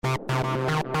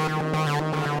Terra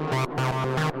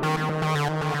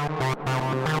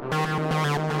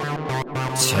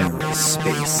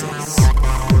Spaces.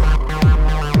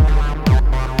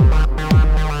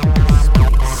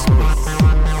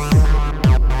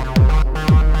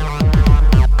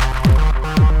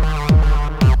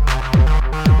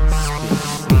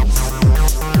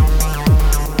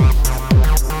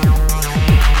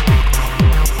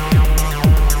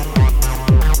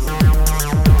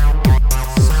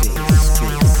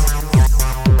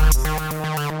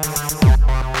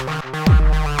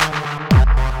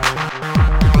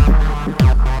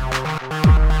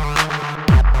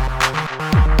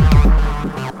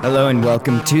 Hello and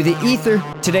welcome to The Ether.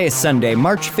 Today is Sunday,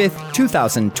 March 5th,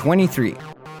 2023.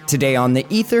 Today on The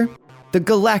Ether, the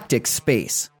Galactic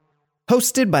Space.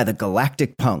 Hosted by the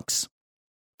Galactic Punks.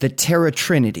 The Terra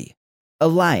Trinity,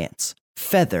 Alliance,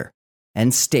 Feather,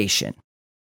 and Station.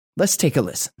 Let's take a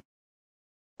listen.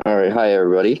 All right, hi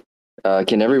everybody.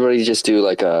 Can everybody just do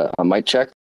like a mic check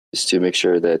just to make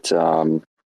sure that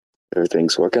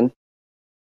everything's working?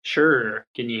 Sure.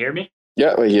 Can you hear me?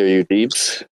 Yeah, I hear you,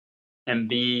 Deeps.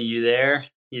 MB, you there?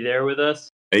 You there with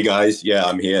us? Hey guys, yeah,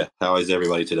 I'm here. How is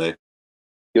everybody today?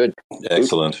 Good.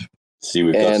 Excellent. See,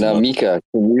 we've got And Mika,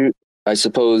 can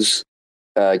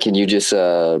you just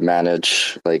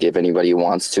manage, like, if anybody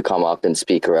wants to come up and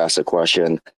speak or ask a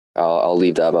question? I'll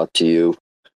leave that up to you.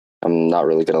 I'm not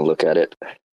really going to look at it.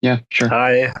 Yeah, sure.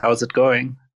 Hi, how's it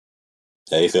going?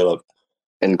 Hey, Philip.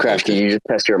 And Crash, can you just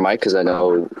test your mic? Because I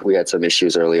know we had some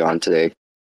issues early on today.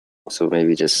 So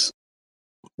maybe just...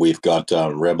 We've got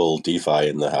Rebel DeFi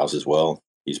in the house as well.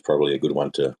 He's probably a good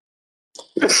one to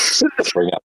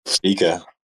bring up speaker,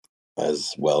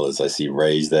 as well as I see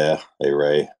Ray's there. Hey,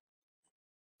 Ray.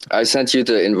 I sent you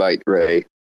the invite, Ray.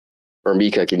 Or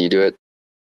Mika, can you do it?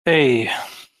 Hey.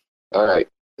 All right.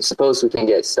 I suppose we can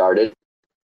get started.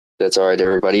 That's all right,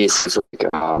 everybody. It seems like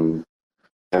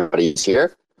everybody's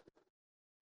here.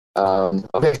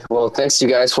 Okay, well, thanks you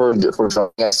guys for joining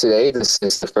us today. This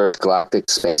is the first Galactic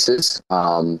Spaces.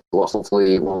 Well,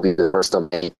 hopefully will be the first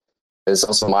of many. It's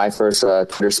also my first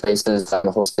Twitter Spaces I'm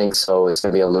hosting, so it's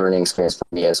going to be a learning experience for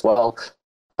me as well.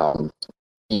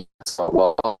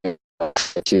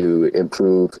 To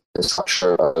improve the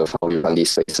structure of how we run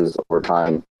these spaces over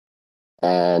time.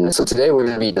 And so today we're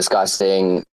going to be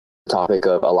discussing the topic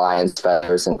of Alliance,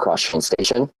 Feathers, and Cross-Chain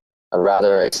Station. A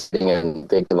rather exciting and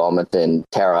big development in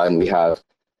Terra, and we have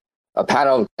a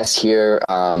panel of guests here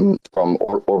from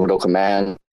Orbital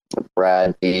Command,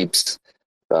 Brad Deeps,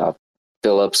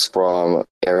 Phillips from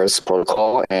Eris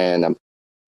Protocol, and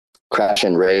Crash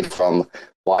and Ray from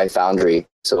Y Foundry.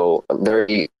 So a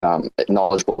very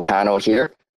knowledgeable panel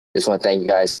here. Just want to thank you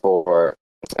guys for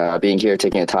being here,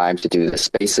 taking the time to do the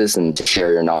spaces and to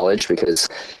share your knowledge, because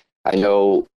I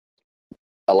know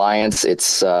Alliance,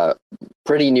 it's a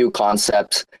pretty new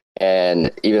concept,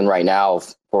 and even right now,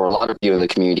 for a lot of you in the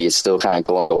community, it's still kind of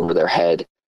going over their head.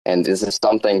 And this is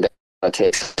something that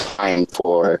takes time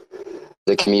for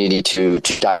the community to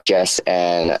digest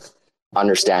and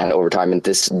understand over time. And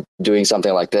this, doing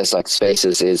something like this, like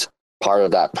Spaces, is part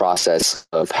of that process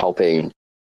of helping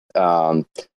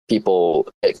people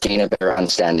gain a better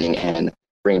understanding and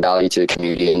bring value to the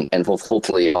community, and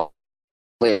hopefully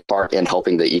play a part in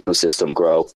helping the ecosystem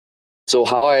grow. So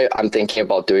how I'm thinking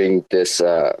about doing this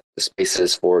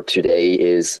spaces for today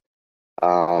is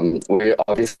we're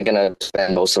obviously going to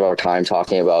spend most of our time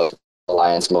talking about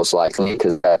Alliance, most likely,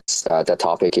 because that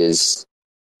topic has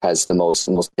the most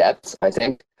depth, I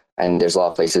think, and there's a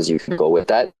lot of places you can go with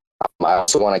that. I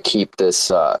also want to keep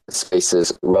this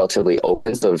spaces relatively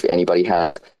open, so if anybody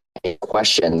has any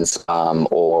questions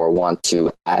or want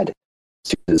to add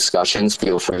to the discussions,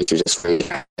 feel free to just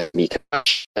raise me. I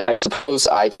suppose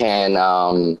I can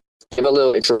give a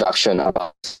little introduction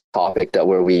about the topic that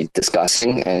we're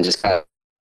discussing, and just kind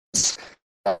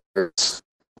of...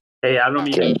 Hey, I don't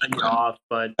mean to cut you off,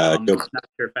 but I'm not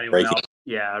sure if anyone else...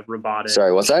 Yeah, robotic.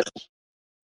 Sorry, what's that?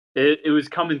 It was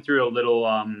coming through a little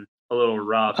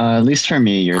rough. At least for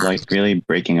me, you're like really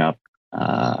breaking up.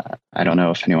 I don't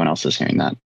know if anyone else is hearing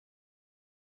that.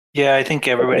 Yeah, I think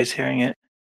everybody's hearing it.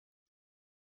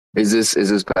 Is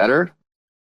this better?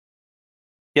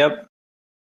 Yep.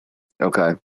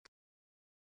 Okay.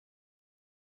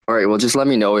 All right, well, just let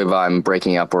me know if I'm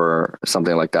breaking up or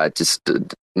something like that. Just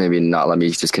maybe not let me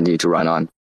just continue to run on.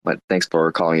 But thanks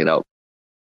for calling it out.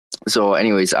 So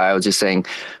anyways, I was just saying,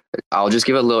 I'll just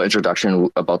give a little introduction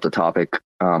about the topic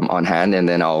on hand, and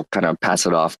then I'll kind of pass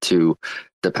it off to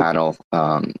the panel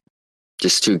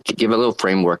just to give a little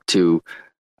framework to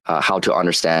how to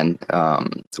understand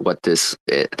what this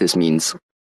means.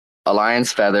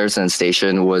 Alliance, Feathers, and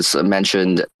Station was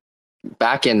mentioned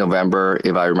back in November,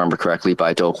 if I remember correctly,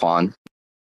 by Do Kwon.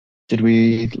 Did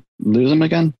we lose him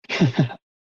again?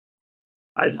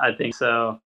 I think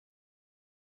so.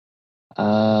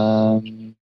 All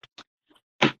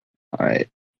right.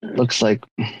 Looks like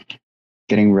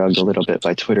getting rugged a little bit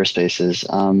by Twitter Spaces.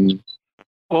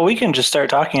 Well, we can just start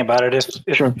talking about it if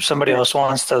Sure. somebody else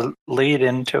wants to lead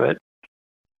into it.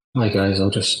 Hi guys, I'll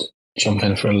just jump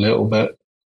in for a little bit.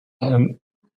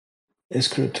 Is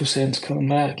CryptoSense coming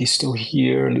back? He's still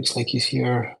here. Looks like he's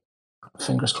here.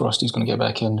 Fingers crossed he's going to get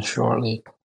back in shortly.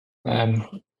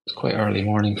 It's quite early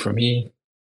morning for me.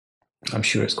 I'm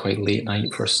sure it's quite late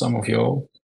night for some of y'all.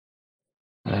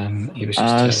 He was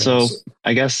just so us.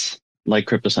 I guess like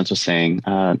CryptoSense was saying,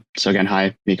 so again,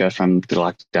 hi, Mika from the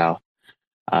Galactic DAO.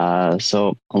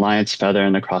 So Alliance Feather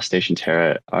and the Cross Station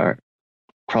Terra are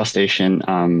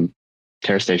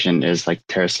Terra Station is like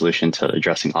Terra's solution to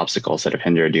addressing obstacles that have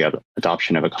hindered the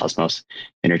adoption of a Cosmos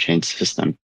interchain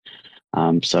system.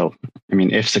 So, I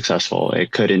mean, if successful,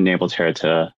 it could enable Terra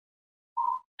to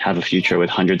have a future with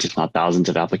hundreds, if not thousands,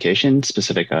 of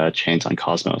application-specific chains on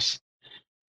Cosmos.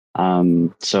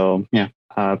 So, yeah,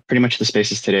 pretty much the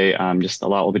spaces today, just a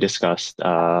lot will be discussed.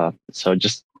 So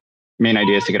just main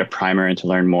idea is to get a primer and to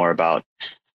learn more about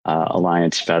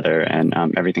Alliance Feather and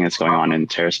everything that's going on in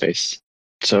Terra space.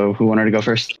 So who wanted to go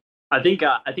first? I think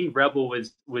Rebel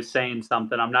was saying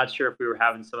something. I'm not sure if we were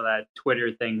having some of that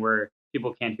Twitter thing where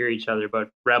people can't hear each other, but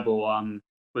Rebel,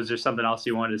 was there something else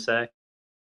you wanted to say?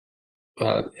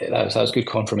 That was good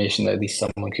confirmation that at least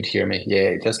someone could hear me. Yeah,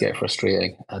 it does get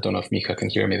frustrating. I don't know if Mika can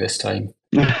hear me this time.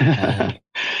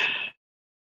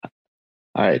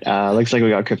 All right, looks like we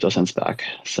got CryptoSense back.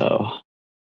 So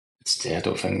I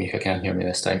don't think Mika can hear me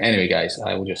this time. Anyway, guys,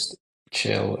 I will just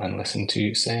chill and listen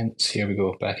to Sense. Here we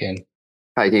go, back in.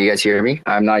 Hi, can you guys hear me?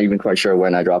 I'm not even quite sure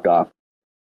when I dropped off.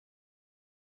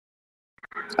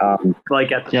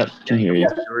 Like at the yep, can hear you.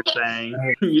 You were saying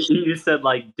you said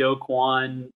like Do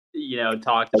Kwon,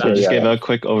 talked about. So just give a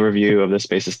quick overview of the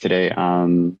spaces today.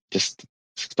 Just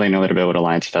explain a little bit what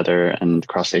Alliance Feather and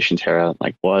Cross Station Terra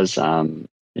was.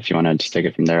 If you want to just take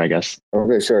it from there, I guess.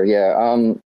 Okay, sure,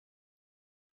 yeah.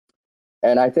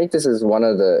 And I think this is one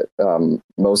of the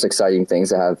most exciting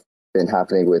things that have been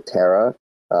happening with Terra,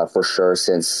 for sure,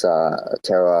 since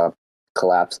Terra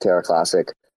collapsed, Terra Classic,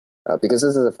 because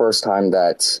this is the first time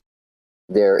that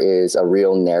there is a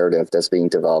real narrative that's being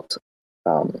developed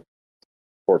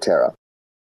for Terra.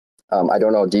 I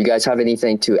don't know, do you guys have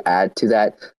anything to add to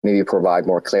that? Maybe provide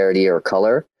more clarity or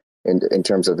color in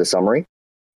terms of the summary?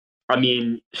 I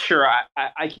mean, sure,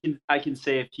 I can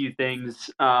say a few things.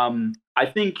 I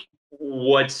think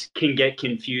what can get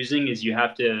confusing is you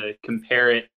have to compare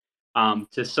it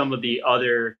to some of the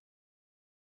other,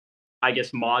 I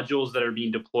guess, modules that are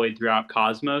being deployed throughout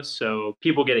Cosmos. So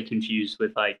people get it confused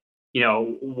with how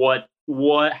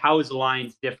is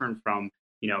Alliance different from,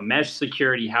 mesh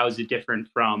security? How is it different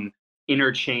from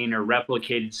interchain or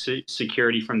replicated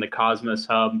security from the Cosmos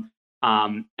hub?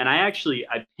 And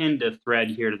I pinned a thread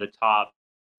here to the top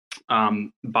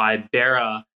by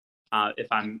Bera, if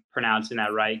I'm pronouncing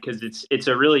that right, because it's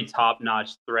a really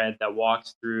top-notch thread that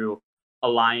walks through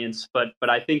Alliance. But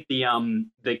I think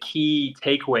the key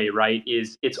takeaway, right,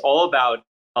 is it's all about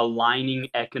aligning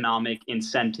economic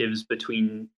incentives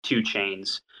between two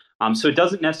chains. So it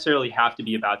doesn't necessarily have to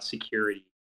be about security.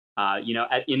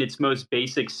 In its most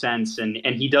basic sense, and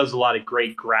he does a lot of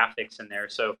great graphics in there.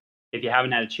 So if you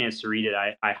haven't had a chance to read it,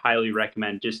 I highly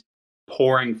recommend just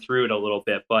pouring through it a little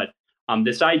bit. But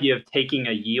this idea of taking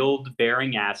a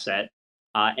yield-bearing asset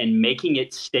and making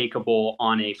it stakeable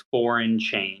on a foreign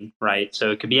chain, right?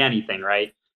 So it could be anything,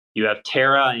 right? You have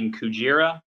Terra and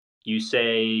Kujira. You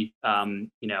say,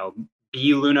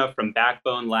 B Luna from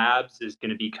Backbone Labs is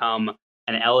going to become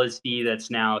an LSD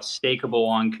that's now stakeable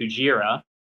on Kujira.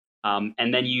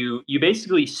 And then you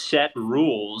basically set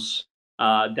rules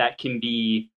that can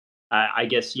be, I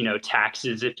guess,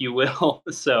 taxes, if you will.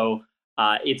 So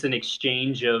it's an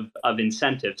exchange of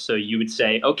incentives. So you would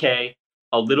say, okay,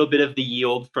 a little bit of the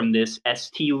yield from this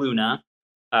ST Luna,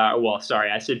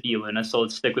 I said B Luna, so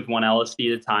let's stick with one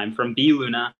LSD at a time. From B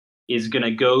Luna is going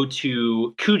to go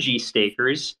to Kuji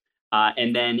stakers,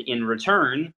 and then in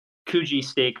return, Kuji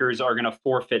stakers are going to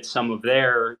forfeit some of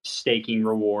their staking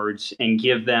rewards and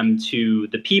give them to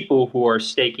the people who are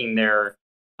staking their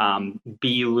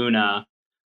B Luna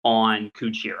on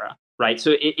Kujira, right?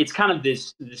 So it's kind of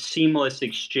this seamless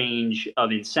exchange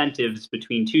of incentives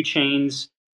between two chains.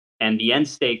 And the end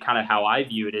state, kind of how I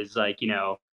view it, is you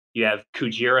have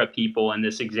Kujira people in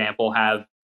this example have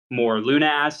more Luna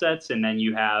assets, and then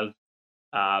you have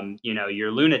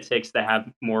your lunatics that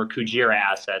have more Kujira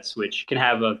assets, which can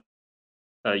have a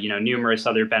numerous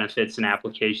other benefits and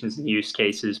applications and use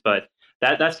cases. But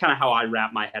that's kind of how I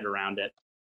wrap my head around it.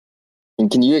 And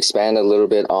can you expand a little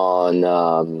bit on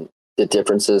the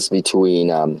differences between,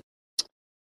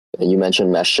 you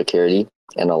mentioned mesh security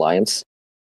and alliance?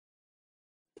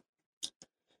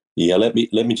 Yeah, let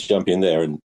me jump in there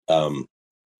and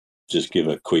just give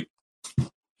a quick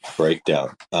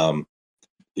breakdown.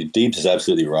 Deebs is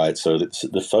absolutely right. So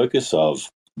the focus of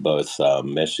both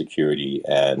mesh security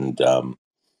and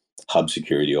hub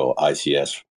security, or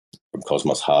ICS from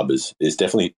Cosmos Hub, is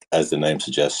definitely, as the name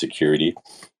suggests, security.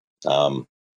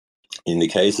 In the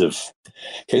case of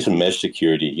mesh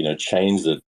security, chains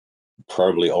that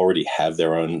probably already have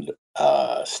their own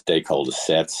stakeholder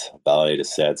sets, validator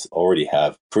sets, already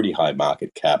have pretty high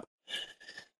market cap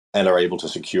and are able to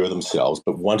secure themselves,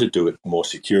 but want to do it more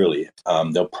securely,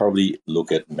 they'll probably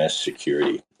look at mesh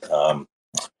security. On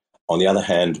the other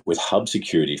hand, with hub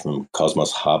security from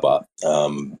Cosmos Hub,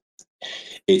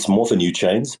 it's more for new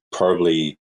chains,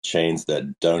 probably chains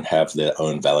that don't have their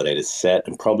own validator set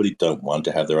and probably don't want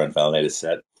to have their own validator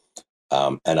set,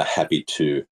 and are happy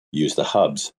to use the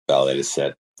hub's validator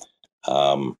set.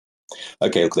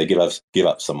 Okay, look, they give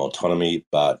up some autonomy,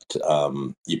 but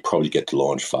you probably get to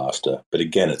launch faster. But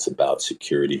again, it's about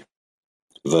security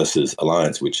versus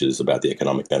alliance, which is about the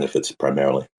economic benefits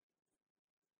primarily.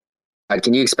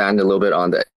 Can you expand a little bit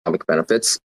on the economic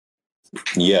benefits?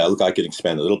 Yeah, look, I can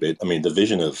expand a little bit. I mean, the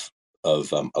vision of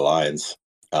alliance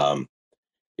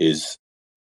is,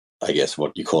 I guess,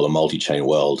 what you call a multi-chain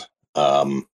world,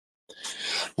 where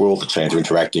all the chains are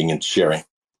interacting and sharing,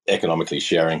 economically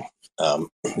sharing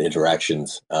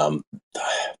interactions.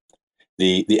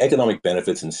 The economic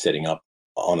benefits in setting up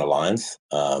on alliance,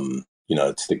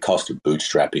 it's the cost of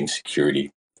bootstrapping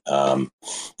security,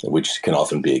 which can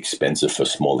often be expensive for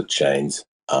smaller chains.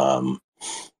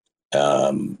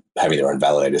 Having their own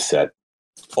validator set,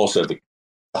 also the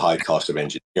high cost of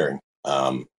engineering,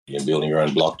 building your own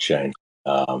blockchain.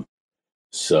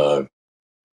 So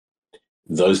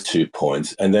those 2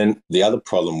 points. And then the other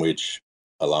problem which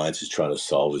Alliance is trying to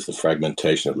solve is the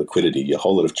fragmentation of liquidity. A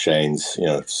whole lot of chains,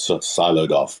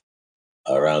 siloed off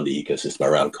around the ecosystem,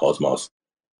 around Cosmos.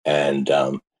 And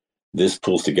this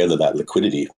pulls together that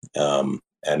liquidity. And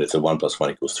it's a 1 +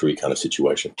 1 = 3 kind of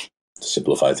situation, to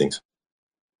simplify things.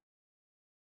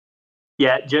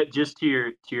 Yeah, just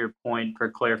to your point for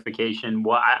clarification,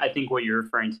 I think what you're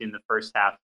referring to in the first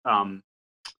half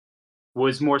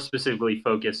was more specifically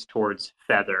focused towards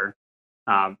Feather,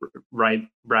 right,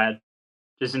 Brad?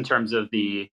 Just in terms of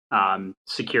the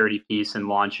security piece and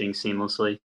launching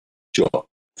seamlessly.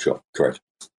 Sure, correct.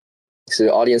 So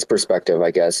the audience perspective, I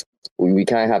guess, we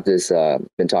kind of have this,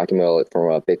 been talking about it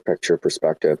from a big picture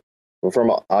perspective. But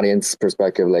from an audience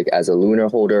perspective, like as a Luna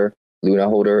holder,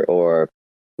 or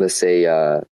let's say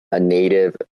a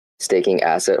native staking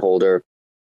asset holder,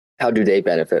 how do they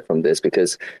benefit from this?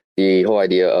 Because the whole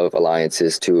idea of Alliance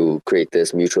is to create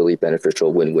this mutually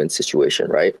beneficial win-win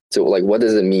situation, right? So like, what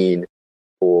does it mean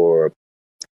for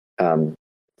from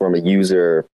a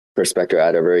user perspective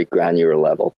at a very granular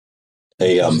level?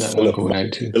 Hey, Philip, I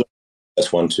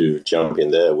just want to jump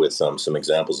in there with some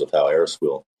examples of how Eris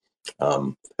will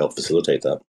help facilitate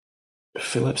that.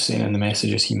 Philip's saying in the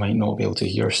messages he might not be able to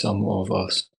hear some of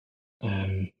us.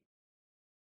 I'm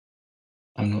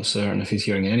not certain if he's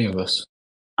hearing any of us.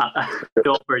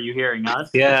 Dolph, are you hearing us?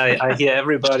 Yeah, I hear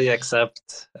everybody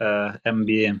except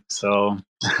MB. So,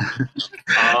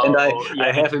 and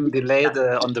I have him delayed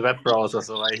on the web browser,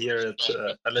 so I hear it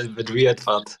a little bit weird,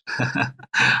 but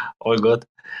all good.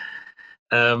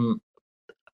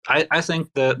 I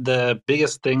think the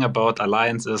biggest thing about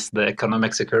Alliance is the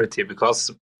economic security,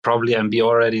 because probably MB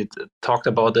already talked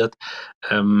about it.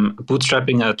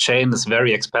 Bootstrapping a chain is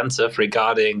very expensive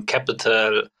regarding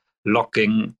capital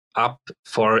locking up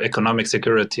for economic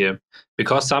security,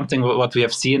 because something what we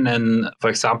have seen in, for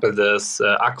example, this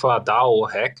Aqua DAO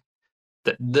hack,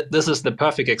 this is the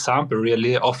perfect example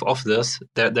really of this.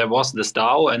 There was this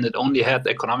DAO and it only had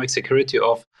economic security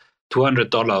of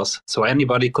 $200. So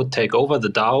anybody could take over the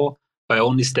DAO by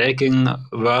only staking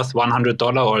worth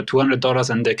 $100 or $200,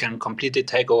 and they can completely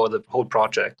take over the whole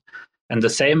project. And the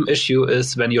same issue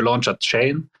is when you launch a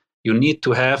chain, you need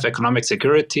to have economic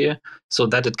security so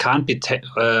that it can't be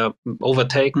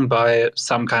overtaken by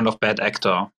some kind of bad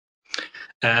actor.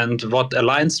 And what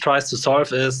Alliance tries to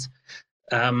solve is,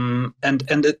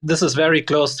 this is very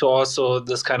close to also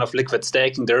this kind of liquid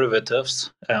staking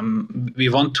derivatives. We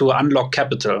want to unlock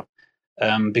capital.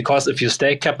 Because if you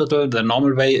stake capital the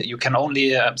normal way, you can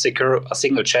only secure a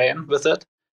single chain with it.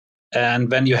 And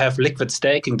when you have liquid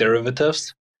staking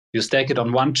derivatives, you stake it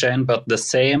on one chain, but the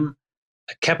same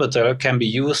capital can be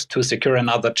used to secure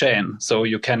another chain. So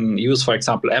you can use, for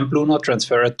example, AMP Luna,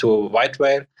 transfer it to White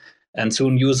Whale, and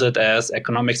soon use it as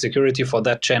economic security for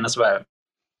that chain as well.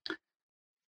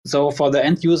 So for the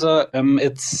end user,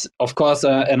 it's of course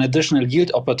an additional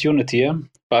yield opportunity,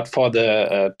 but for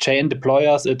the chain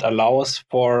deployers, it allows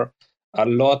for a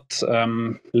lot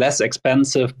less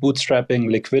expensive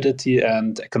bootstrapping, liquidity,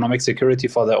 and economic security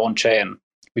for their own chain,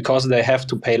 because they have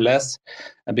to pay less,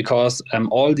 and because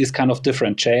all these kind of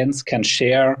different chains can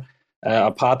share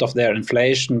a part of their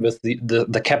inflation with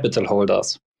the capital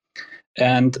holders.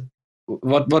 And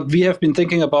what we have been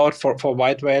thinking about for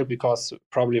White Whale, because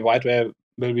probably White Whale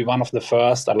will be one of the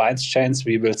first alliance chains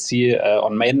we will see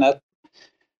on mainnet.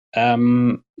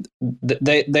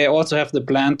 They also have the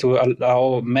plan to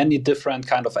allow many different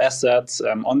kind of assets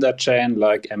on their chain,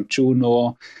 like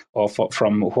Juno, or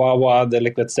from Huawei, the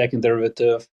liquid staking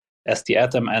derivative, ST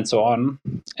Atom, and so on.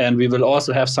 And we will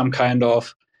also have some kind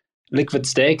of liquid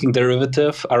staking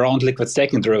derivative around liquid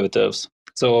staking derivatives.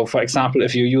 So, for example,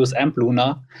 if you use AMP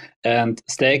Luna and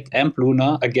stake AMP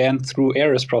Luna again through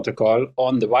Ares protocol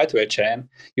on the White Whale chain,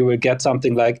 you will get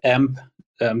something like AMP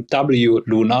W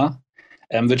Luna,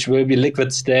 which will be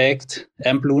liquid staked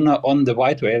AMP Luna on the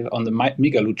White Whale on the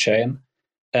Megaloot chain.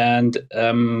 And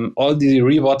all the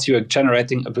rewards you are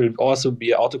generating will also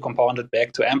be auto-compounded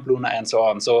back to AMP Luna and so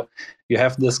on. So you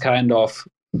have this kind of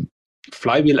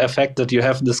flywheel effect, that you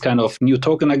have this kind of new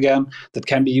token again that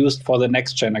can be used for the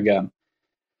next chain again.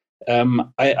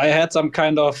 I had some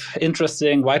kind of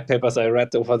interesting white papers I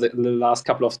read over the last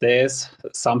couple of days,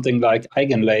 something like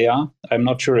Eigenlayer. I'm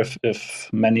not sure if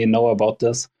many know about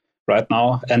this right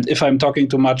now. And if I'm talking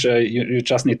too much, you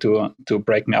just need to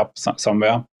break me up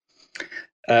somewhere.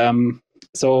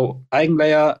 So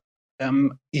Eigenlayer,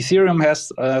 Ethereum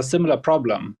has a similar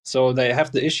problem. So they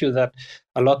have the issue that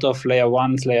a lot of layer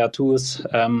 1s, layer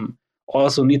 2s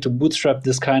also need to bootstrap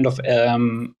this kind of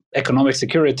economic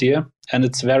security, and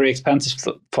it's very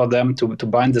expensive for them to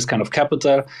bind this kind of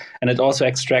capital, and it also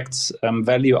extracts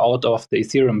value out of the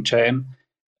Ethereum chain.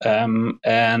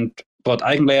 And what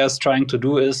Eigenlayer is trying to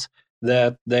do is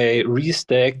that they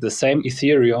restake the same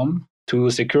Ethereum to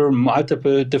secure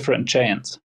multiple different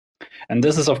chains. And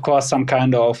this is, of course, some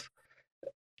kind of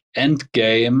end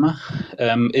game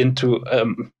into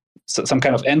some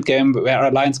kind of end game where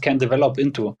Alliance can develop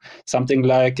into something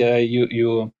like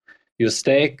you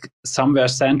stake somewhere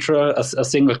central a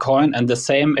single coin, and the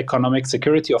same economic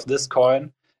security of this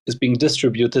coin is being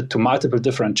distributed to multiple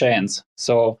different chains.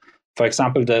 So, for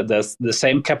example, the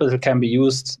same capital can be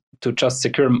used to just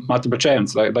secure multiple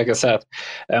chains, like I said.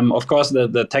 Of course,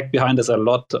 the tech behind is a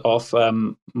lot of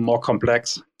more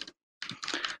complex,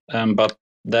 but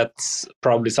that's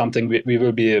probably something we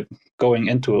will be going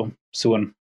into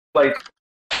soon. Like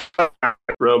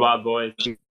robot voice.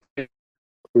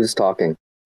 Who's talking?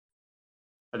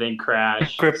 I think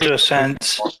Crash. Crypto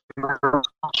Sense.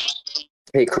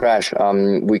 Hey, Crash.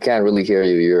 We can't really hear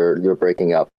you. You're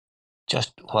breaking up.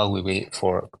 Just while we wait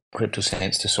for Crypto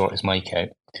Sense to sort his mic out,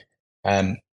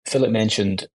 Philip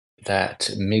mentioned that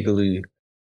Megaloot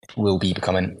will be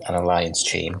becoming an alliance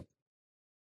chain.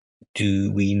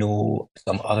 Do we know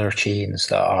some other chains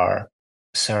that are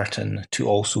certain to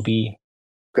also be?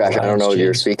 Crash, I don't know if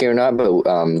you're speaking or not, but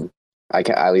I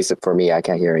can, at least for me, I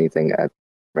can't hear anything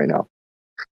right now.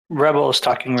 Rebel is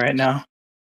talking right now.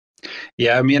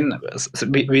 Yeah, I mean,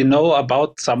 we know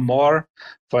about some more.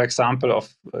 For example,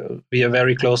 we are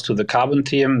very close to the Carbon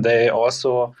team. They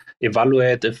also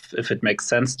evaluate if it makes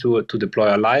sense to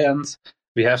deploy Alliance.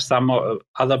 We have some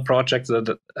other projects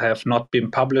that have not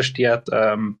been published yet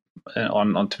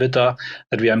on Twitter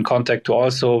that we are in contact to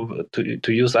also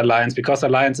to use Alliance, because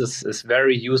Alliance is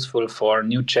very useful for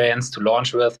new chains to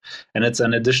launch with, and it's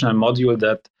an additional module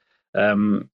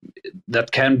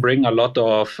that can bring a lot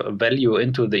of value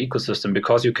into the ecosystem,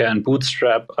 because you can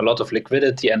bootstrap a lot of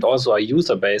liquidity and also a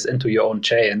user base into your own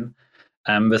chain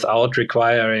without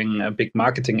requiring big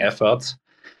marketing efforts.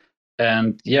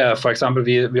 And yeah, for example,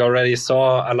 we already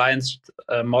saw Alliance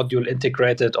module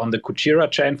integrated on the Kujira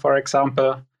chain, for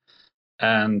example.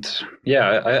 And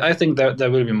yeah, I think there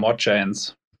will be more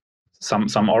chains,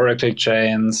 some Oracle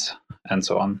chains, and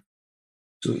so on.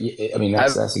 So, I mean,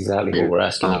 that's exactly what we're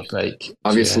asking. Like,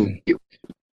 obviously,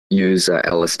 use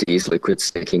LSDs, liquid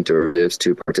staking derivatives,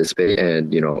 to participate,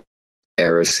 and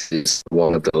Eris is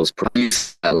one of those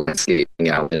landscaping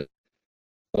out.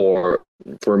 Or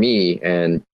for me,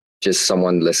 and just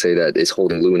someone, let's say, that is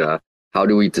holding Luna, how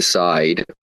do we decide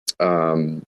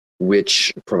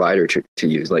which provider to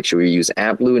use? Like, should we use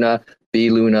AMP Luna,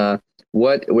 B Luna?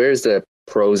 Where's the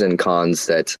pros and cons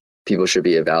that people should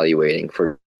be evaluating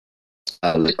for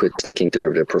liquid staking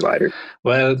derivative provider?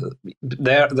 Well,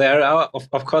 there are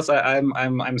of course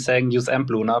I'm saying use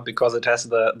AmpLuna because it has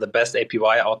the best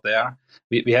APY out there.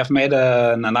 We have made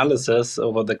an analysis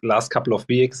over the last couple of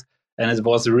weeks, and it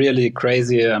was really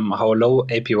crazy how low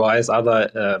APYs other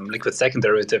liquid staking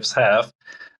derivatives have.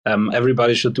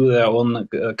 Everybody should do their own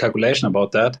calculation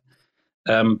about that.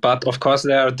 But of course,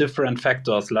 there are different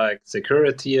factors like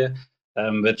security,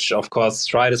 which of course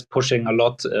Stride is pushing a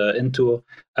lot into.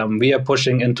 We are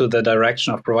pushing into the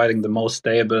direction of providing the most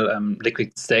stable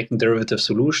liquid staking derivative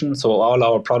solution. So all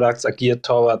our products are geared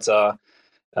towards a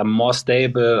more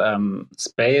stable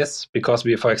space because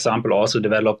we, for example, also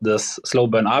developed this slow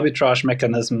burn arbitrage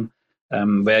mechanism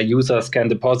where users can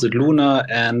deposit Luna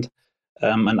and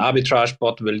an arbitrage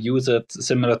bot will use it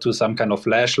similar to some kind of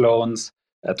flash loans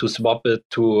to swap it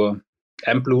to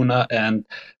AmpLuna and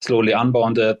slowly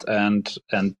unbound it and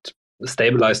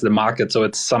stabilize the market. So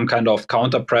it's some kind of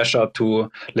counter pressure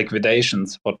to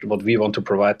liquidations, what we want to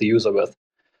provide the user with.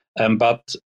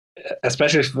 But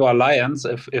especially for Alliance,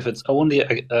 if it's only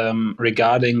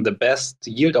regarding the best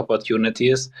yield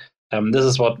opportunities, this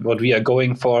is what we are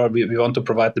going for. We want to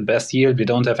provide the best yield. We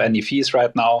don't have any fees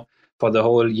right now for the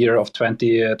whole year of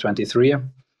 2023.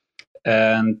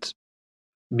 And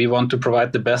we want to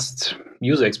provide the best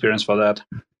user experience for that.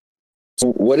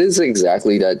 So what is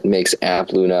exactly that makes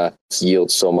AmpLuna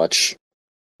yield so much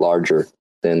larger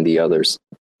than the others?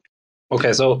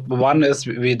 Okay, so one is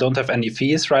we don't have any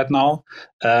fees right now.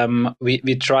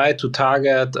 We try to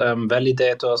target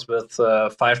validators with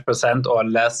 5% or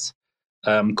less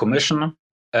commission.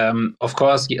 Of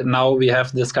course, now we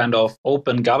have this kind of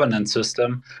open governance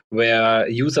system where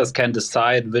users can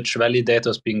decide which validator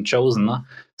is being chosen.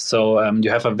 So you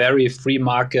have a very free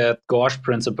market Gauge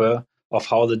principle of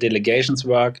how the delegations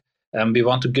work. We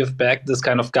want to give back this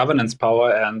kind of governance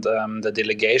power and the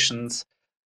delegations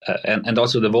and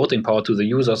also the voting power to the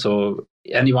user. So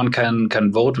anyone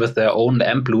can vote with their own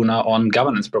AmpLuna on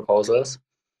governance proposals.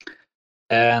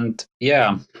 And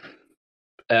yeah.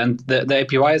 And the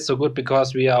APY is so good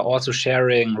because we are also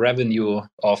sharing revenue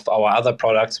of our other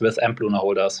products with AmpLuna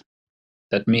holders.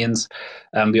 That means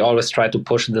we always try to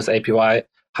push this APY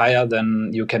higher than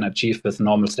you can achieve with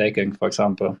normal staking, for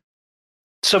example.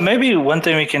 So maybe one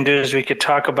thing we can do is we could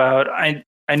talk about, I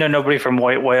know nobody from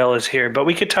White Whale is here, but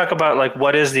we could talk about like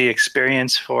what is the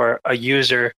experience for a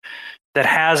user that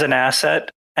has an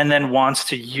asset and then wants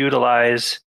to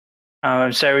utilize,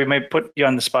 sorry, we might put you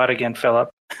on the spot again, Philip,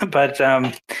 but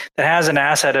that has an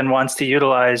asset and wants to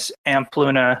utilize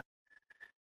AmpLuna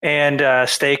and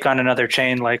stake on another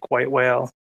chain like White Whale.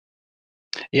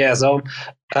 Yeah, so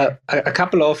a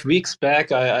couple of weeks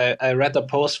back, I read a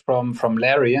post from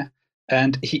Larry,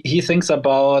 and he thinks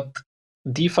about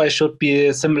DeFi should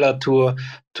be similar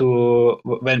to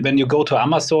when you go to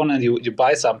Amazon and you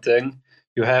buy something,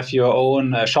 you have your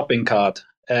own shopping cart,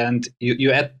 and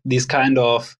you add these kind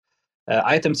of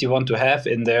items you want to have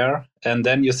in there, and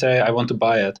then you say, I want to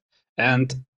buy it.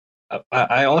 And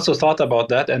I also thought about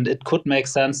that, and it could make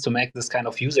sense to make this kind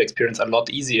of user experience a lot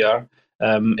easier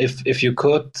if you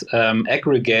could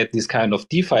aggregate these kind of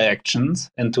DeFi actions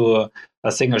into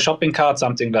a single shopping cart,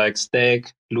 something like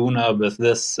stake Luna with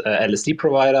this LSD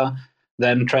provider,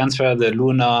 then transfer the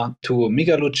Luna to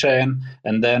Migaloo chain,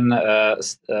 and then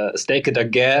stake it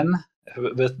again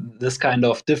with this kind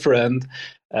of different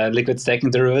liquid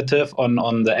staking derivative on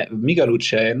the Migaloo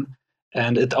chain.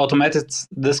 And it automates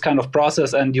this kind of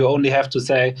process, and you only have to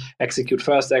say execute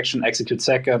first action, execute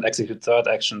second, execute third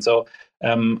action. So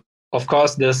of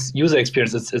course, this user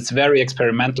experience, it's very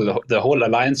experimental, the whole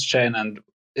Alliance chain, and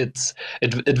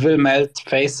it will melt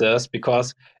faces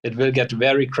because it will get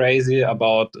very crazy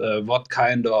about what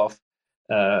kind of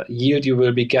yield you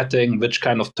will be getting, which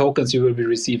kind of tokens you will be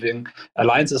receiving.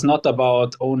 Alliance is not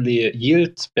about only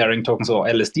yield-bearing tokens or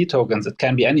LSD tokens. It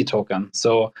can be any token.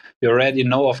 So we already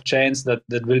know of chains that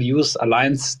will use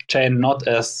Alliance chain not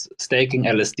as staking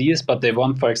LSDs, but they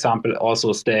want, for example,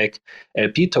 also stake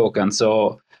LP tokens.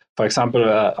 So, for example,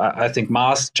 I think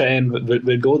Mars chain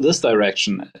will go this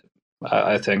direction,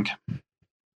 I think.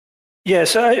 Yeah,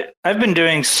 so I've been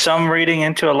doing some reading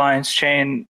into Alliance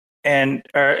chain and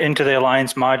into the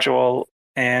Alliance module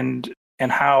and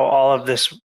how all of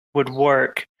this would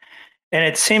work. And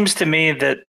it seems to me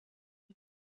that,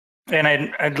 and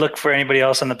I'd look for anybody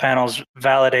else on the panel's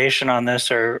validation on this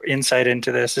or insight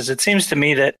into this, is it seems to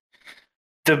me that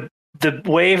the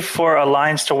way for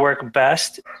Alliance to work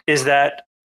best is that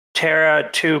Terra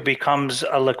 2 becomes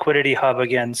a liquidity hub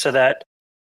again, so that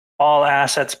all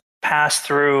assets pass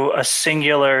through a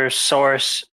singular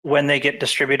source when they get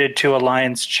distributed to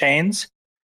Alliance chains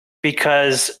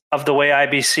because of the way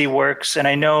IBC works. And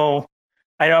I know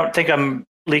I don't think I'm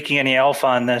leaking any alpha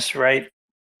on this, right,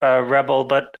 Rebel?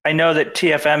 But I know that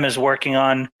TFM is working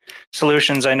on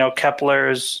solutions. I know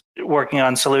Kepler is working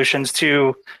on solutions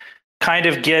to kind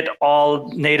of get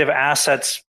all native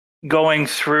assets going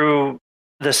through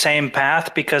the same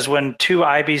path, because when two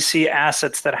IBC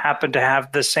assets that happen to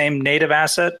have the same native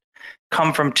asset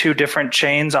come from two different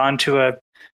chains onto a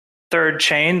third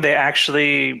chain, they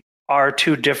actually are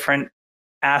two different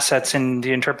assets in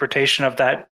the interpretation of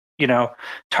that,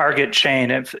 target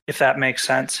chain, if that makes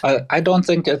sense. I don't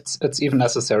think it's even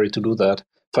necessary to do that.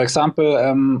 For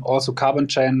example, also Carbon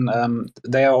Chain,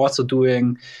 they are also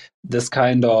doing this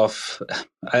kind of,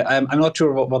 I'm not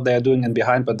sure what they are doing in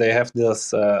behind, but they have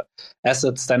this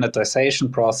asset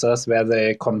standardization process where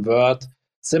they convert,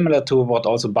 similar to what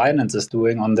also Binance is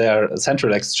doing on their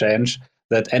central exchange,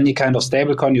 that any kind of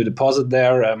stablecoin you deposit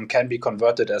there can be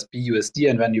converted as BUSD,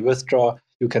 and when you withdraw,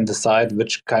 you can decide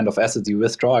which kind of asset you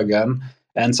withdraw again.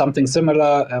 And something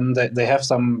similar, they have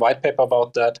some white paper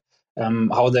about that,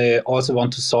 how they also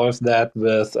want to solve that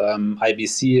with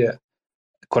IBC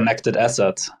connected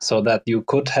assets, so that you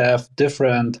could have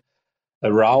different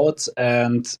routes.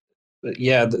 And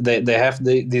they have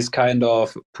these kind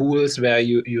of pools where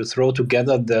you throw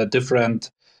together the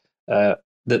different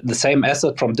the same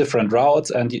asset from different routes,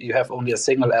 and you have only a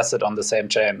single asset on the same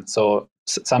chain. So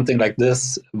something like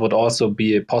this would also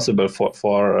be possible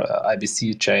for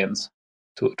IBC chains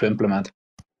to implement.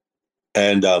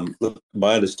 And look,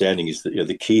 my understanding is that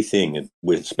the key thing,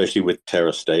 especially with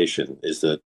Terra Station, is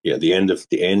that the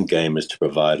end game is to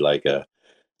provide like a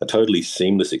totally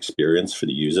seamless experience for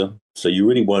the user. So you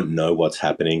really won't know what's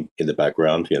happening in the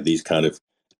background. These kind of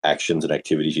actions and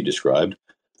activities you described.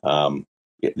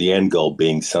 The end goal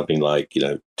being something like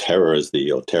Terra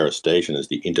Terra Station as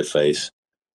the interface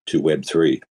to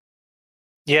Web3.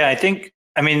 Yeah, I think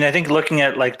looking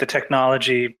at like the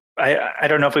technology, I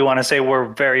don't know if we want to say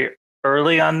we're very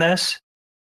early on this,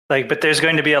 but there's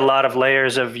going to be a lot of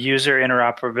layers of user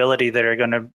interoperability that are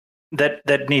going to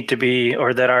that need to be,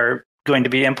 or that are going to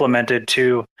be implemented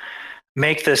to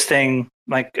make this thing,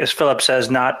 like as Philip says,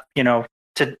 not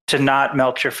to not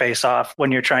melt your face off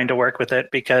when you're trying to work with it,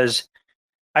 because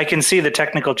I can see the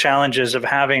technical challenges of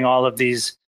having all of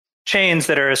these chains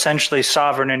that are essentially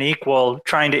sovereign and equal,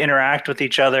 trying to interact with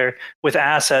each other with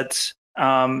assets,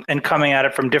 and coming at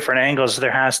it from different angles.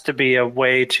 There has to be a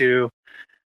way to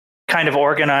kind of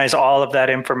organize all of that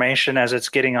information as it's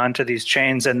getting onto these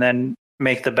chains and then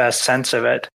make the best sense of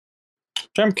it.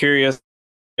 I'm curious,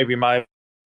 maybe my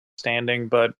understanding,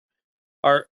 but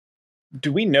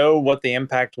do we know what the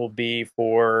impact will be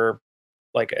for,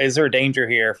 like, is there a danger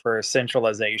here for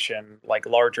centralization, like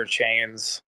larger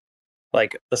chains,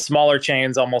 like the smaller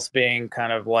chains almost being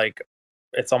kind of like,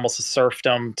 it's almost a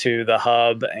serfdom to the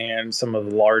hub, and some of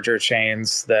the larger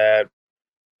chains that,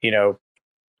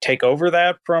 take over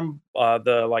that from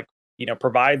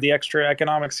provide the extra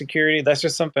economic security? That's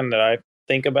just something that I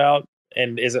think about.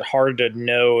 And is it hard to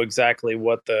know exactly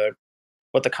what the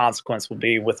consequence will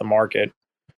be with the market?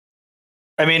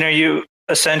 I mean, are you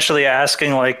essentially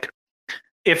asking, like,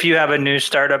 if you have a new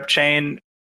startup chain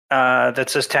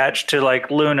that's attached to like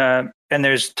Luna, and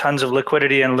there's tons of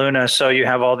liquidity in Luna, so you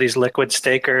have all these liquid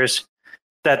stakers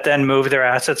that then move their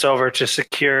assets over to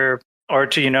secure, or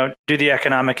to do the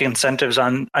economic incentives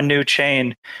on a new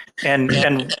chain,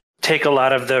 and take a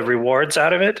lot of the rewards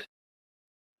out of it?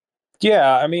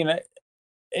 Yeah, I mean,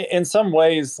 in some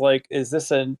ways, like, is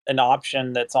this an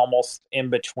option that's almost in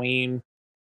between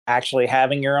actually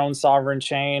having your own sovereign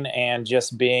chain and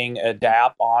just being a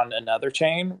dApp on another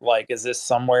chain? Like, is this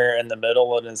somewhere in the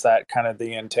middle, and is that kind of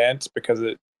the intent? Because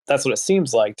that's what it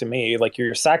seems like to me. Like,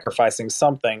 you're sacrificing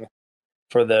something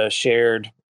for the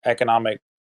shared economic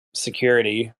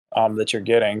security that you're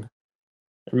getting.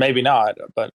 Maybe not,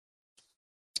 but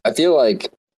I feel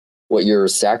like what you're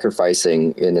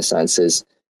sacrificing in a sense is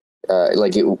a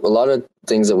lot of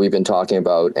things that we've been talking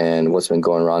about and what's been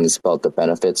going around is about the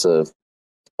benefits of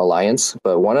Alliance.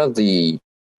 But one of the,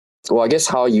 I guess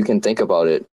how you can think about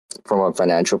it from a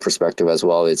financial perspective as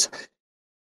well, it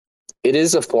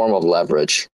is a form of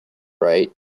leverage, right?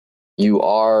 You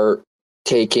are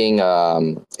taking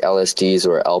LSDs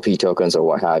or LP tokens or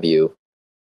what have you.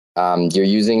 You're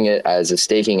using it as a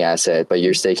staking asset, but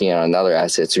you're staking it on another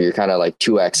asset. So you're kind of like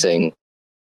 2xing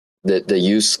the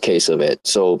use case of it.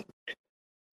 So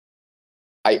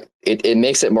it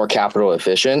makes it more capital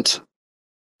efficient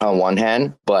on one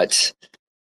hand, but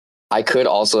I could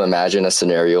also imagine a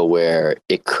scenario where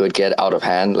it could get out of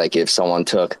hand. Like if someone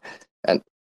took a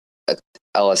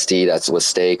LSD that was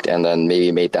staked and then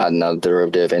maybe made that another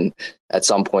derivative, and at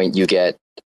some point you get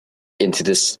into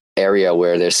this area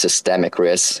where there's systemic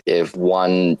risk. If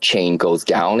one chain goes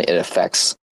down, it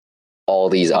affects all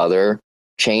these other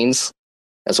chains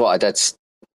as well.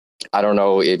 I don't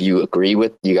know if you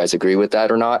guys agree with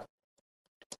that or not.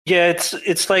 Yeah,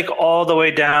 it's like all the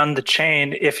way down the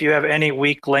chain. If you have any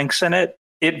weak links in it,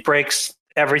 it breaks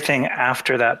everything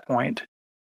after that point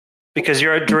because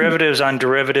you're derivatives on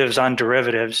derivatives on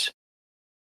derivatives.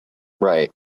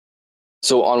 Right.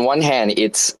 So on one hand,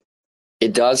 it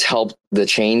does help the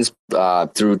chains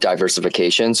through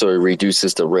diversification, so it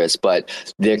reduces the risk. But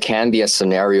there can be a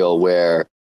scenario where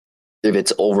if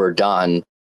it's overdone,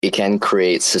 it can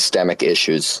create systemic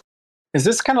issues. Is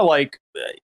this kind of like,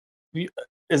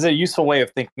 is a useful way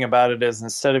of thinking about it is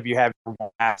instead of you have one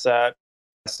asset,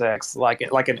 like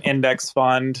an index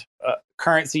fund,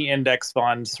 currency index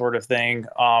fund sort of thing,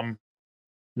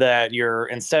 that you're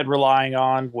instead relying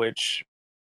on, which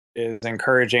is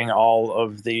encouraging all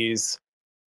of these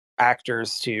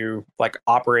actors to like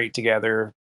operate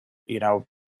together,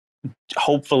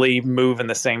 hopefully move in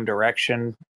the same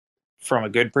direction from a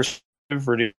good perspective.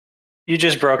 You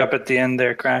just broke up at the end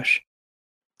there, Crash.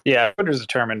 Yeah, Twitter's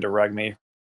determined to rug me.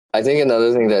 I think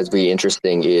another thing that'd be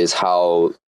interesting is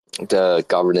how the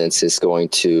governance is going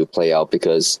to play out,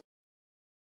 because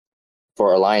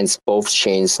for Alliance, both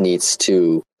chains needs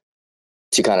to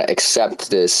kind of accept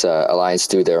this alliance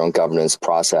through their own governance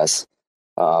process.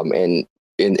 And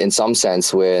in some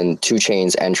sense, when two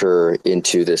chains enter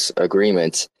into this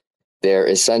agreement, they're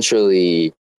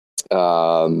essentially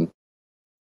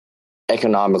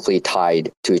economically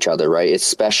tied to each other, right?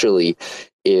 Especially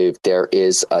if there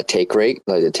is a take rate,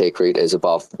 like the take rate is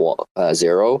above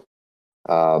 0.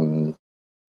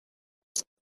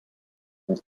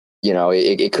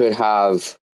 It could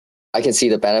have. I can see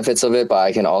the benefits of it, but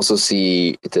I can also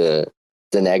see the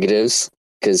negatives,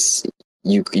 because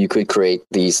you could create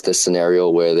the scenario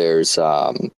where there's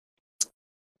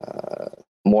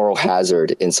moral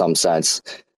hazard in some sense,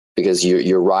 because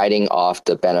you're riding off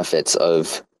the benefits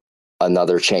of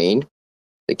another chain.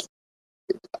 Like,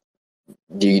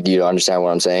 do you understand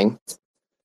what I'm saying?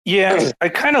 Yeah, I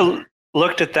kind of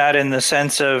looked at that in the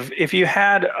sense of if you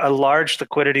had a large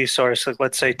liquidity source, like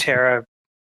let's say Terra,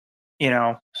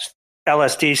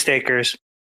 LSD stakers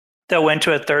that went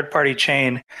to a third-party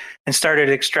chain and started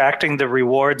extracting the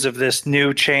rewards of this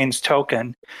new chain's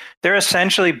token, they're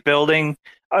essentially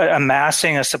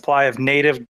amassing a supply of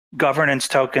native governance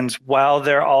tokens while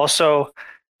they're also,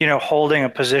 holding a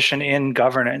position in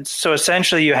governance. So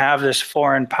essentially you have this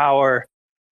foreign power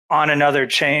on another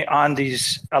chain, on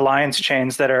these alliance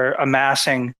chains that are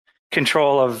amassing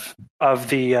control of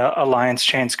the alliance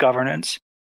chain's governance.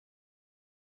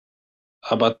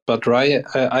 But Rai,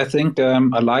 I think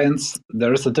Alliance,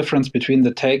 there is a difference between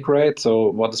the take rate, so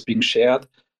what is being shared,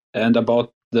 and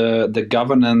about the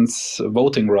governance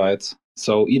voting rights.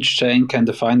 So each chain can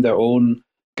define their own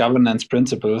governance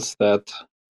principles that,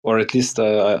 or at least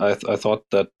I thought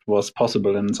that was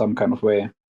possible in some kind of way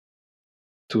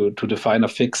to define a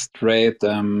fixed rate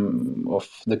of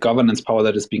the governance power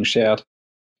that is being shared.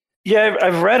 Yeah,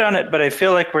 I've read on it, but I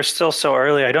feel like we're still so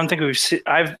early. I don't think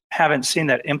I haven't seen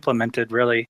that implemented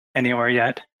really anywhere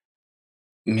yet.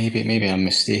 Maybe I'm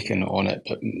mistaken on it,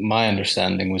 but my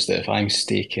understanding was that if I'm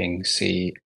staking,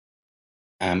 say,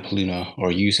 AMP Luna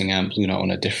or using AMP Luna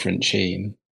on a different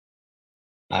chain,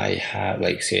 I have,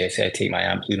 like, say I take my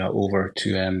AMP Luna over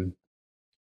to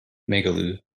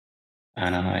Megaloo,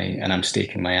 and I'm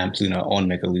staking my AMP Luna on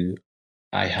Megaloo,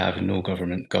 I have no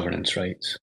governance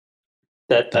rights.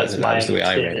 That's my was the way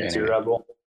I read understanding it too, anyway. Rebel.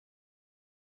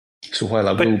 So while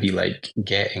I will be like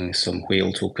getting some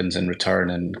whale tokens in return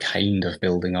and kind of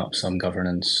building up some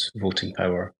governance voting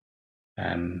power,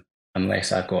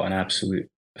 unless I've got an absolute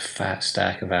fat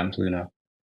stack of AMP Luna,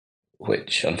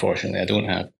 which unfortunately I don't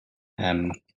have,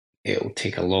 it'll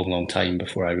take a long time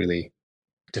before I really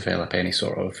develop any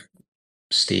sort of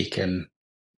stake on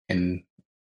the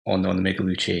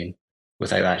Megaloo chain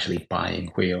without actually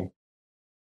buying whale.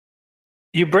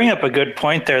 You bring up a good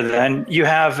point there. Then you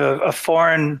have a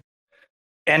foreign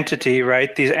entity,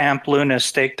 right? These AMP Luna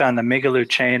staked on the Megaloo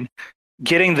chain,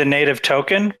 getting the native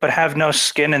token, but have no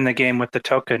skin in the game with the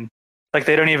token. Like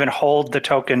they don't even hold the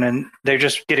token, and they're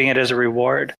just getting it as a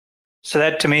reward. So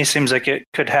that to me seems like it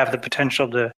could have the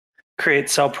potential to create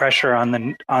sell pressure on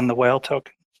the whale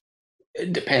token.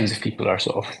 It depends if people are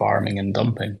sort of farming and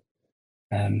dumping,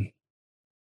 and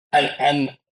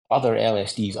other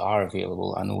LSDs are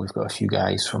available. I know we've got a few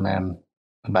guys from the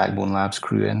Backbone Labs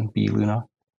crew in B Luna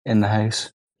in the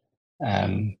house.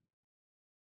 But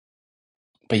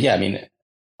yeah, I mean,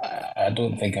 I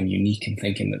don't think I'm unique in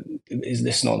thinking that is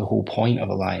this not the whole point of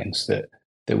Alliance, that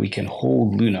we can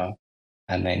hold Luna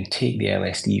and then take the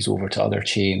LSDs over to other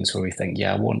chains where we think,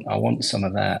 yeah, I want some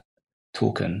of that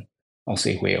token. I'll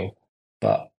say whale,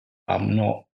 but I'm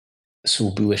not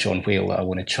so bullish on whale that I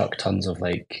want to chuck tons of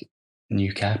like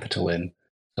new capital in.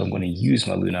 So I'm going to use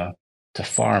my Luna to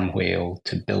farm whale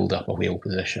to build up a whale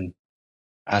position,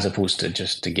 as opposed to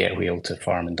just to get whale to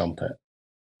farm and dump it.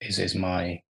 Is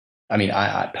my, I mean,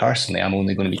 I personally, I'm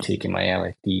only going to be taking my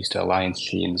LFDs to alliance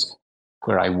chains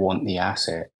where I want the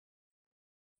asset.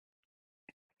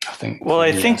 I think. Well,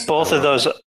 I think both of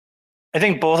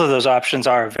those options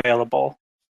are available,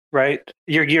 right?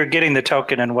 You're getting the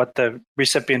token, and what the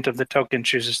recipient of the token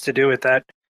chooses to do with that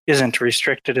isn't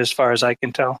restricted, as far as I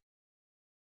can tell.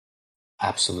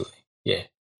 Absolutely, yeah.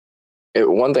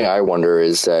 One thing I wonder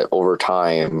is that over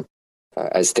time,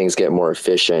 as things get more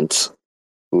efficient,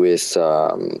 with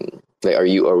are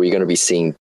we going to be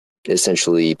seeing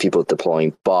essentially people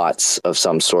deploying bots of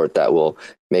some sort that will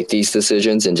make these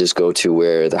decisions and just go to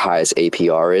where the highest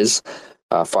APR is,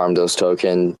 farm those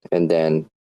tokens, and then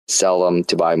sell them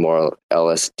to buy more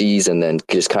LSDs, and then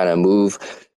just kind of move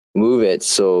it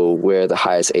so where the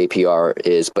highest APR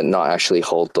is, but not actually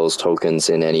hold those tokens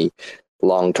in any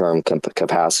long-term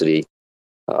capacity.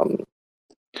 And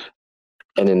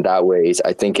in that way,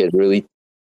 I think it really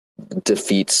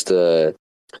defeats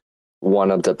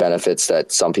one of the benefits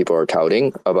that some people are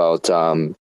touting about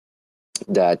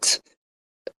that,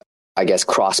 I guess,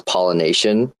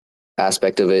 cross-pollination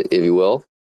aspect of it, if you will.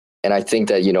 And I think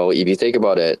that, if you think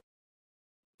about it,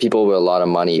 people with a lot of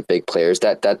money, big players,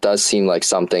 that does seem like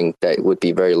something that would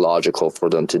be very logical for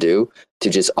them to do, to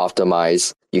just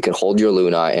optimize. You can hold your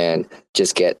Luna and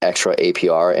just get extra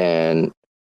APR and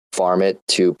farm it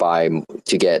to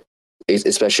get,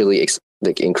 especially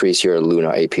increase your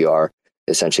Luna APR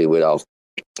essentially without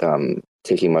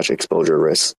taking much exposure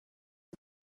risk.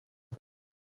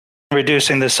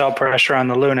 Reducing the sell pressure on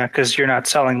the Luna, because you're not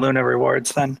selling Luna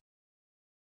rewards then.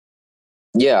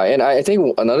 Yeah, and I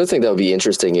think another thing that would be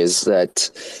interesting is that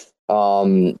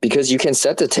because you can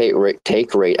set the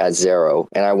take rate at 0,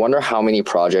 and I wonder how many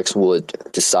projects would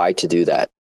decide to do that.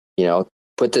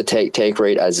 Put the take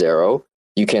rate at 0.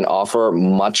 You can offer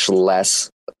much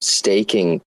less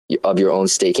staking of your own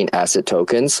staking asset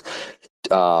tokens.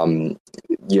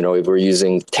 If we're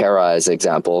using Terra as an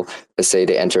example, let's say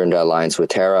they enter into alliance with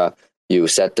Terra, you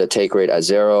set the take rate at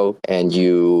 0, and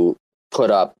you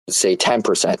put up, say,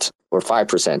 10% or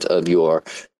 5% of your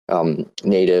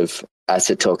native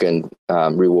asset token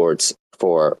rewards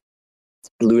for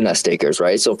Luna stakers,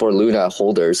 right? So for Luna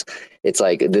holders, it's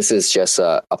like this is just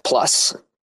a plus.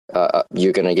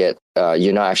 You're gonna get.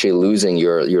 You're not actually losing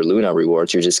your Luna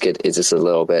rewards. It's just a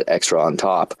little bit extra on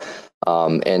top.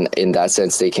 And in that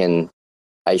sense,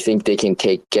 I think they can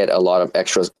get a lot of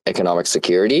extra economic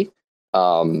security,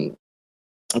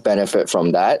 benefit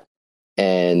from that.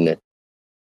 And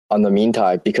on the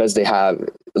meantime, because they have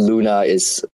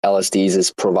LSDs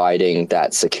is providing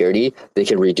that security, they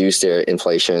can reduce their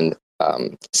inflation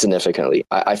significantly.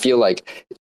 I feel like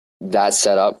that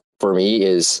setup for me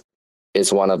is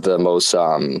one of the most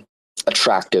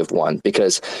attractive one,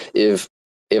 because if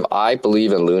I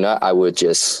believe in Luna, I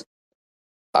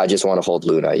just want to hold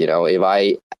Luna. If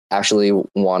I actually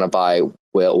want to buy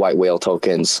white whale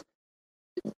tokens,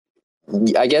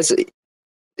 I guess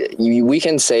we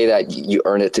can say that you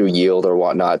earn it through yield or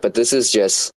whatnot, but this is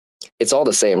it's all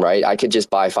the same, right? I could just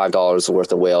buy $5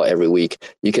 worth of whale every week.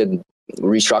 You could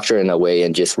restructure it in a way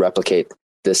and just replicate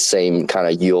the same kind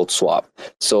of yield swap.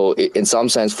 So in some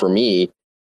sense, for me,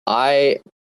 I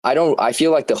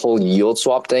feel like the whole yield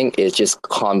swap thing is just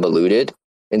convoluted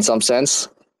in some sense.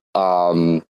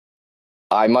 I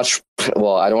don't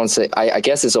want to say, I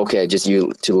guess it's okay just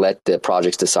to let the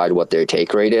projects decide what their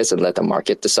take rate is and let the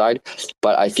market decide.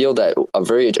 But I feel that a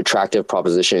very attractive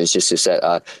proposition is just to set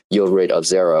a yield rate of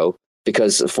 0,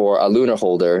 because for a Luna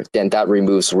holder, then that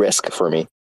removes risk for me.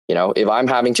 If I'm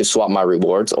having to swap my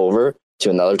rewards over to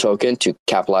another token to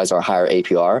capitalize on higher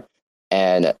APR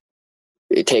and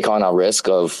take on a risk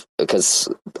because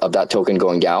of that token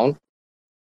going down,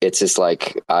 it's just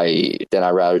like I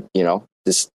rather,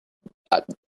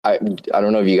 I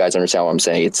don't know if you guys understand what I'm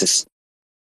saying. It's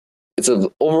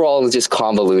overall just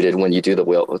convoluted when you do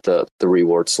the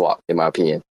reward swap, in my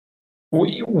opinion.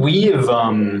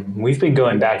 We've been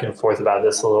going back and forth about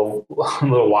this a little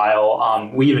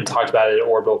while. We even talked about it at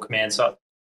Orbital Command. So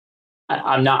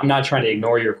I'm not trying to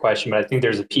ignore your question, but I think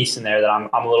there's a piece in there that I'm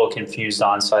a little confused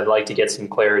on. So I'd like to get some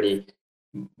clarity.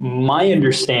 My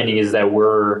understanding is that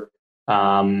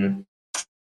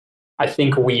I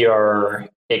think we are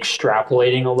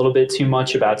extrapolating a little bit too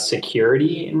much about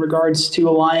security in regards to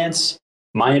Alliance.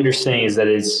 My understanding is that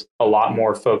it's a lot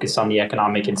more focused on the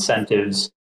economic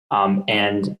incentives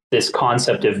and this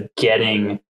concept of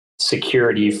getting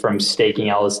security from staking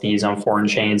LSDs on foreign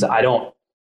chains. I don't,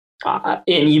 and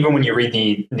even when you read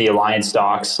the alliance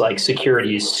docs, like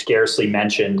security is scarcely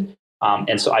mentioned.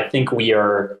 And so I think we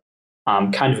are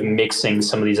kind of mixing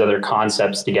some of these other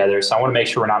concepts together. So I want to make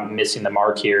sure we're not missing the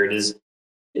mark here. Does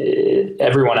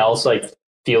everyone else like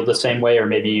feel the same way, or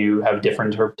maybe you have a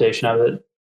different interpretation of it?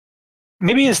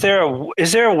 Maybe is there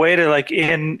a way to like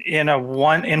in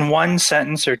one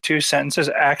sentence or two sentences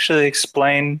actually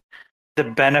explain the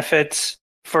benefits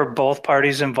for both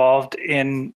parties involved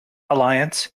in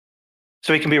alliance,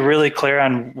 so we can be really clear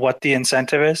on what the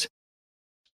incentive is?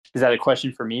 Is that a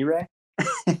question for me, Ray?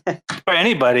 Or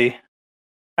anybody?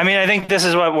 I mean, I think this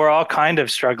is what we're all kind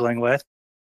of struggling with,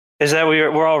 is that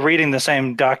we're all reading the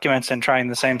same documents and trying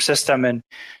the same system, and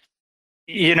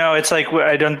it's like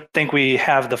I don't think we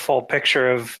have the full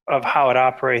picture of how it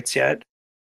operates yet.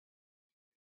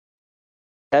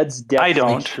 That's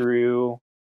definitely true.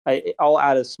 I'll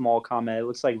add a small comment. It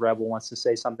looks like Rebel wants to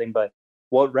say something, but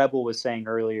what Rebel was saying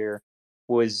earlier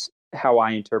was how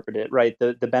I interpret it, right?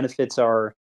 The benefits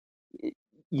are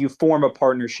you form a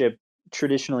partnership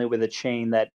traditionally with a chain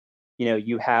that,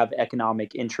 you have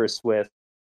economic interests with,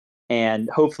 and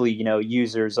hopefully,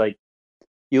 users like,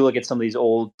 you look at some of these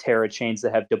old Terra chains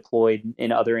that have deployed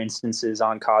in other instances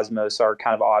on Cosmos are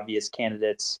kind of obvious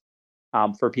candidates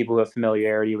for people who have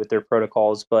familiarity with their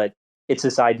protocols. But it's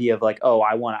this idea of like, oh,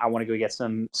 I want to go get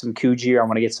some Kuji, or I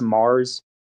want to get some Mars,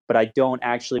 but I don't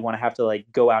actually want to have to like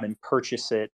go out and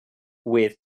purchase it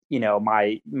with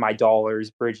my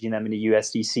dollars, bridging them into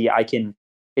USDC.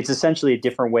 It's essentially a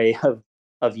different way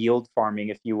of yield farming,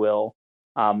 if you will.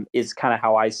 Is kind of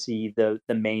how I see the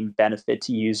main benefit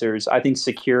to users. I think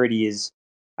security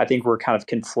I think we're kind of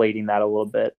conflating that a little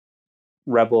bit.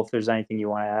 Rebel, if there's anything you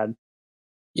want to add.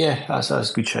 Yeah, that's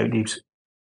a good shout, Deebs.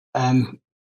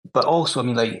 But also, I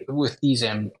mean, like with these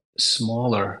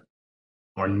smaller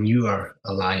or newer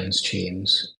alliance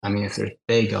chains, I mean, if there's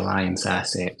big alliance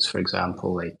assets, for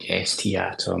example, like ST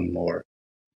Atom or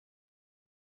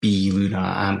B Luna,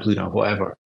 Amp Luna,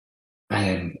 whatever,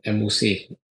 and we'll say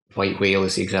White Whale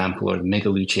is the example, or the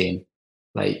Megaloo chain.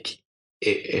 Like,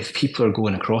 if people are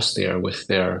going across there with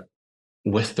their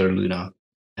Luna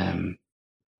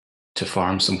to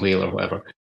farm some whale or whatever,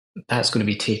 that's going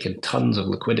to be taking tons of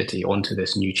liquidity onto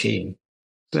this new chain.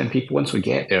 So then people, once we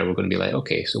get there, we're going to be like,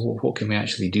 okay, so what can we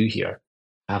actually do here?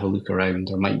 Have a look around.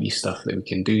 There might be stuff that we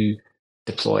can do,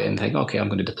 deploy it, and think, okay, I'm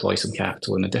going to deploy some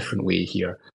capital in a different way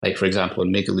here. Like, for example,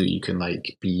 in Megaloo, you can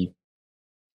like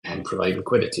and provide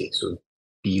liquidity. So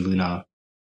B Luna,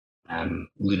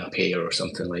 Luna Payer or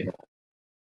something like that.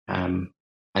 And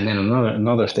then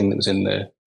another thing that was in the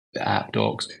app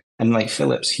docs, and like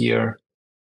Philip's here,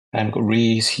 and we've got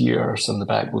Ray's here, some of the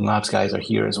Backbone Labs guys are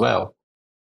here as well.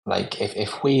 Like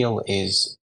if Whale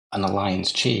is an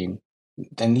alliance chain,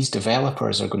 then these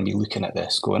developers are going to be looking at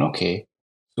this going, okay,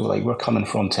 so like we're coming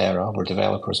from Terra, we're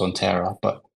developers on Terra,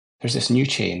 but there's this new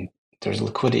chain, there's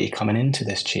liquidity coming into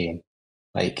this chain.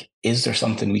 Like, is there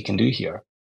something we can do here?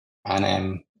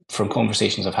 And from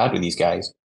conversations I've had with these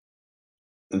guys,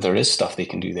 there is stuff they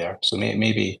can do there. So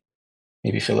maybe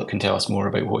Philip can tell us more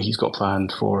about what he's got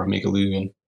planned for Megaloo,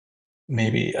 and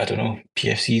maybe, I don't know,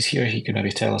 PFC's here. He can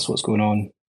maybe tell us what's going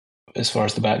on as far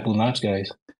as the Backbone Labs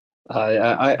guys.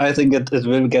 I think it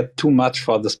will get too much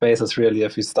for the spaces, really,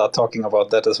 if we start talking about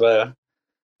that as well.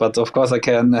 But of course, I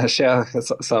can share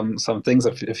some things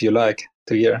if you like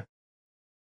to hear.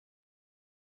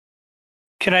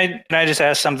 Can I just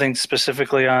ask something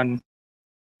specifically on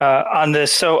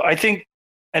this? So I think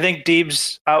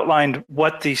Deebs outlined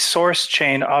what the source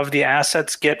chain of the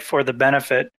assets get for the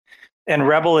benefit, and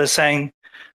Rebel is saying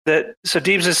that. So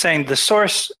Deebs is saying the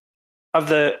source of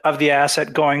the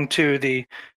asset going to the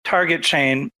target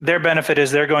chain, their benefit is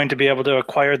they're going to be able to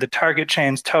acquire the target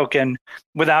chain's token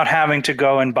without having to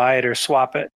go and buy it or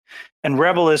swap it. And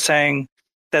Rebel is saying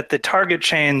that the target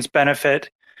chain's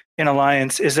benefit in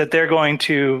Alliance is that they're going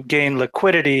to gain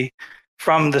liquidity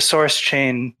from the source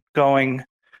chain going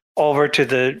over to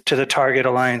the target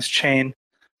Alliance chain.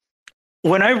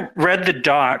 When I read the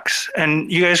docs,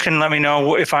 and you guys can let me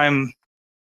know if I'm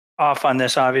off on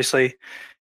this, obviously,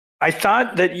 I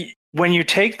thought that when you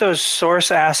take those source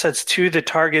assets to the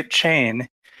target chain,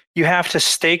 you have to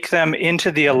stake them into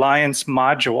the Alliance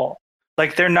module.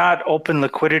 Like, they're not open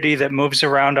liquidity that moves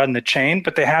around on the chain,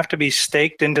 but they have to be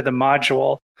staked into the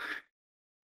module.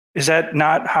 Is that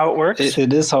not how it works?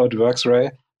 It is how it works,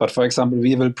 Ray. But for example,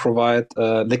 we will provide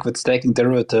a liquid staking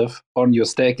derivative on your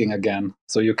staking again.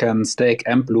 So you can stake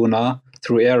AMP Luna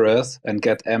through Ares and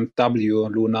get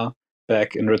MW Luna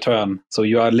back in return. So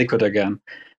you are liquid again.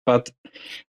 But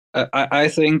I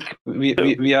think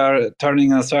we are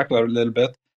turning in a circle a little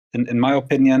bit. In my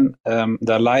opinion,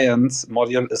 the Alliance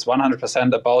module is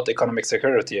 100% about economic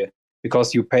security,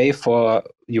 because you pay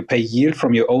yield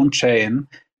from your own chain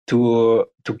to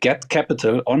get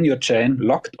capital on your chain,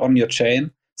 locked on your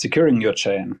chain, securing your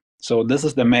chain. So this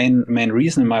is the main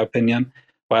reason, in my opinion,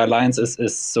 why Alliance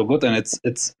is so good, and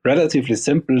it's relatively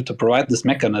simple to provide this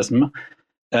mechanism.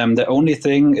 The only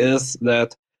thing is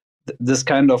that this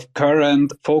kind of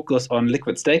current focus on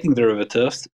liquid staking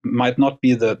derivatives might not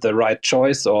be the right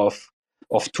choice of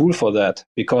tool for that,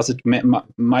 because it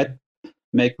might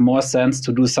make more sense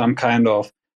to do some kind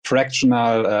of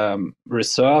fractional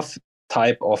reserve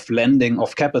type of lending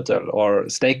of capital or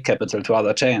stake capital to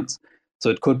other chains. So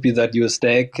it could be that you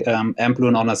stake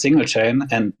AmpLuna on a single chain,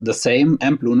 and the same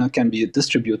AmpLuna can be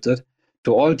distributed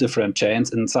to all different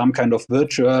chains in some kind of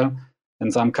virtual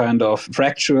and some kind of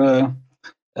fractional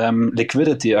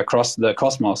liquidity across the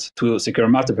cosmos to secure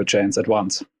multiple chains at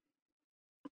once.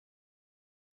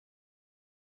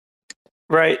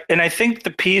 Right, and I think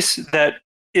the piece that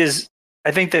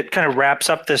kind of wraps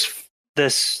up this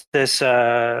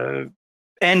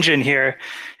engine here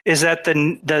is that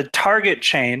the target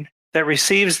chain that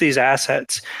receives these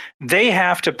assets, they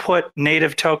have to put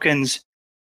native tokens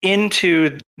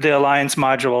into the Alliance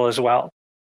module as well,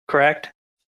 correct?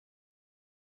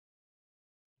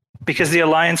 Because the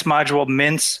Alliance module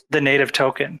mints the native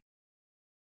token,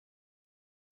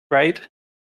 right?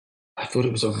 I thought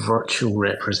it was a virtual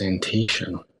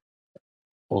representation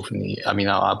of the. I mean,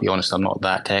 I'll be honest, I'm not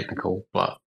that technical,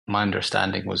 but my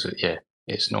understanding was that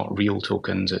it's not real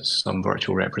tokens; it's some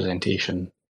virtual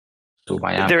representation. So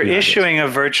they're issuing a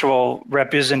virtual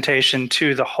representation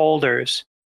to the holders,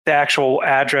 the actual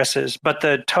addresses, but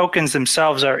the tokens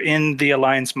themselves are in the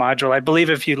Alliance module. I believe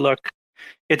if you look,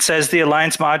 it says the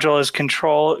Alliance module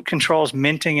controls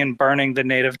minting and burning the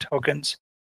native tokens.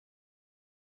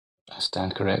 I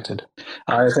stand corrected.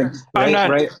 I think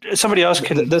somebody else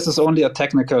can. This is only a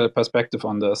technical perspective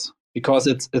on this, because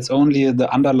it's only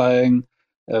the underlying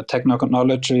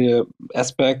technology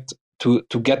aspect to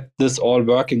get this all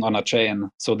working on a chain.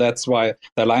 So that's why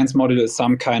the Alliance module is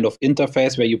some kind of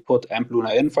interface where you put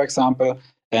AmpLuna in, for example,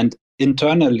 and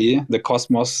internally the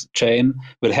Cosmos chain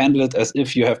will handle it as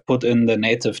if you have put in the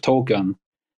native token.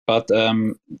 But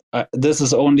this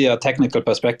is only a technical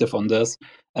perspective on this,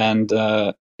 and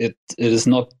it is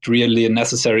not really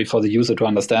necessary for the user to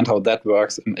understand how that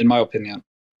works, in my opinion.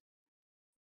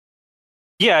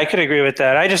 Yeah, I could agree with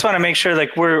that. I just want to make sure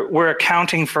we're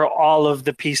accounting for all of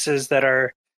the pieces that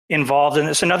are involved in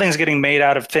this. So nothing's getting made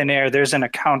out of thin air. There's an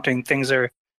accounting. Things are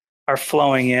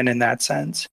flowing in that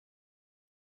sense.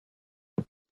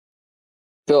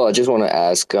 Phil, I just want to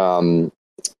ask,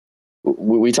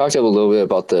 we talked a little bit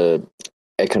about the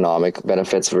economic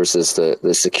benefits versus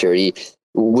the security.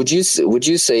 Would you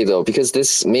say, though, because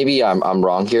this, maybe I'm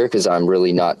wrong here because I'm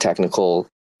really not technical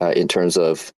in terms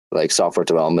of like software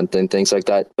development and things like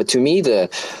that, but to me the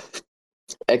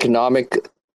economic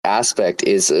aspect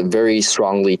is very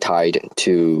strongly tied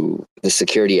to the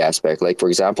security aspect. Like, for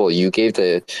example, you gave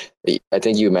I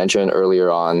think you mentioned earlier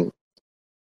on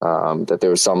that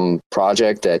there was some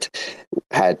project that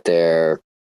had their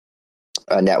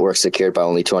network secured by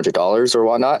only $200 or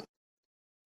whatnot.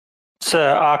 It's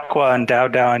Aqua and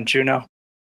DAO and Juno.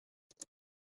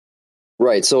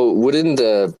 Right. So wouldn't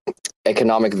the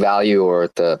economic value or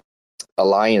the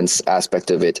Alliance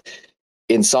aspect of it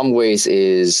in some ways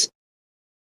is,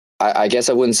 I guess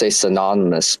I wouldn't say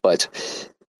synonymous, but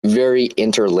very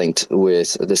interlinked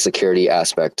with the security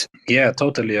aspect? Yeah,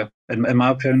 totally. In my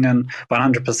opinion,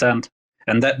 100%.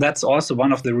 And that's also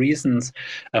one of the reasons,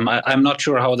 I'm not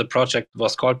sure how the project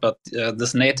was called, but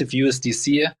this native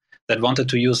USDC that wanted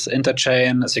to use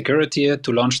interchain security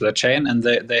to launch their chain, and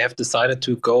they have decided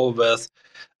to go with,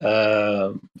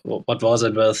 what was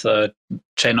it, with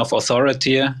chain of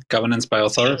authority, governance by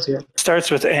authority.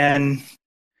 Starts with N.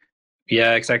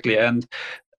 Yeah, exactly. And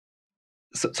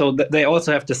so they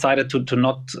also have decided to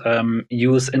not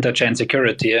use interchain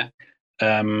security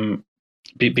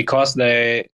because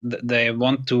they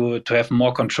want to have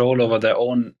more control over their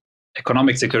own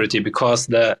economic security, because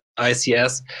the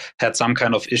ICS had some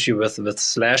kind of issue with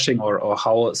slashing or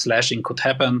how slashing could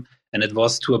happen, and it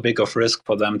was too big of risk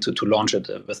for them to launch it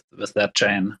with that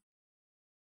chain.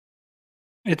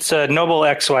 It's a Noble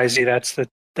XYZ.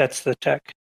 That's the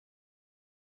tech.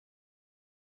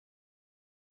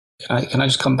 Can I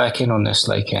just come back in on this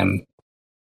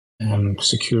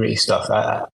security stuff?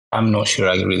 I'm not sure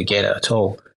I really get it at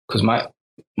all, because my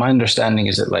understanding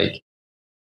is that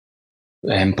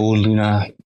Bone Luna,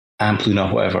 Amp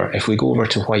Luna, whatever, if we go over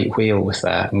to White Whale with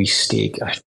that and we stake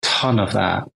a ton of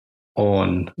that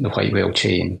on the White Whale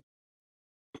chain,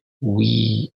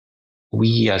 we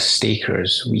as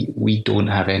stakers, we don't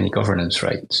have any governance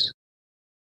rights.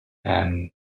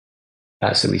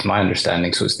 That's at least my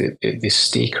understanding. So it's the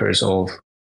stakers of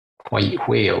White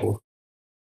Whale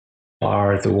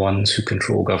are the ones who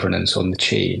control governance on the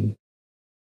chain.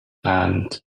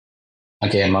 And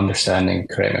again, my understanding,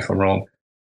 correct me if I'm wrong,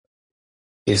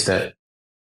 is that,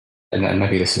 and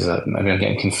maybe maybe I'm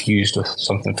getting confused with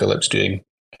something Philip's doing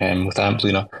with Amp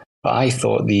Luna, but I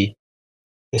thought the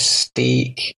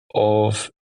stake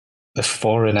of the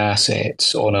foreign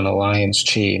assets on an alliance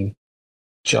chain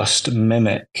just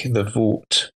mimic the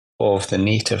vote of the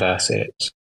native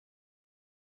assets.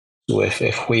 So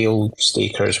if whale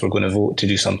stakers were going to vote to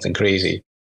do something crazy,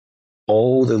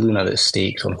 all the Luna that's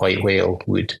staked on White Whale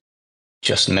would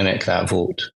just mimic that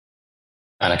vote.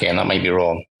 And again, that might be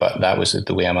wrong, but that was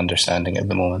the way I'm understanding it at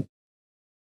the moment.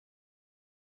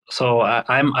 So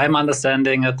I'm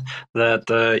understanding it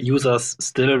that users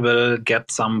still will get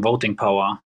some voting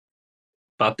power,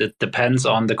 but it depends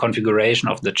on the configuration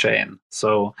of the chain.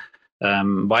 So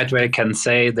White Whale can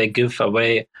say they give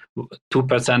away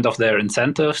 2% of their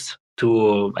incentives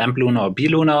to Amp Luna or B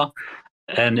Luna,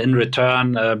 and in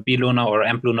return, B Luna or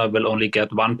Amp Luna will only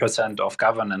get 1% of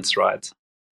governance rights.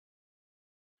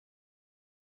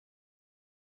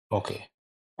 Okay.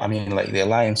 I mean, like the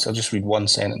Alliance, I'll just read one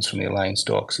sentence from the Alliance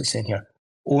docs. It's in here.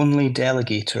 Only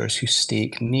delegators who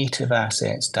stake native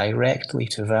assets directly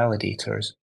to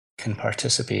validators can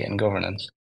participate in governance.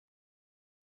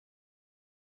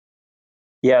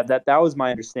 Yeah, that was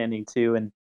my understanding too.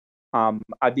 And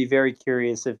I'd be very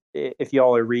curious if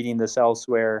y'all are reading this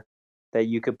elsewhere, that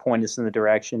you could point us in the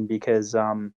direction, because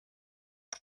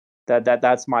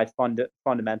that's my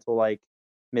fundamental like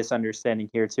misunderstanding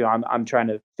here too. I'm trying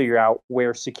to figure out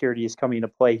where security is coming into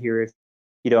play here if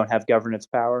you don't have governance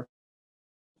power.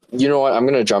 You know what? I'm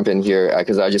going to jump in here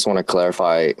because I just want to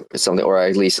clarify something, or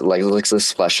at least like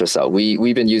let's flesh this out.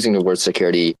 We've been using the word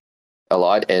security a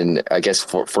lot, and I guess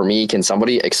for me, can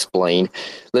somebody explain?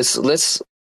 Let's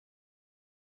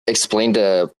explain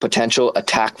the potential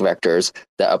attack vectors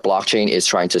that a blockchain is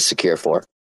trying to secure for.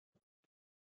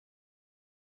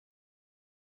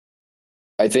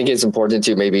 I think it's important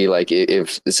to maybe like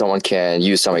if someone can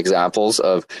use some examples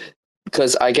of,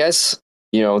 because I guess,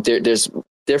 you know, there's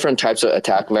different types of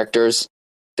attack vectors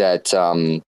that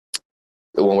when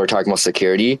we're talking about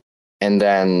security, and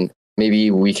then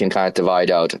maybe we can kind of divide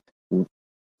out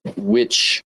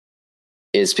which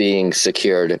is being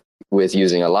secured with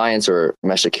using Alliance or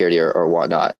mesh security or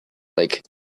whatnot. Like,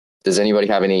 does anybody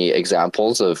have any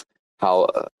examples of how,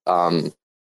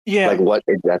 like what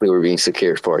exactly we're being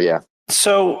secured for? Yeah.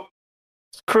 So,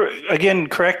 again,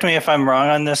 correct me if I'm wrong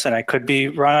on this, and I could be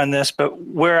wrong on this, but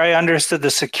where I understood the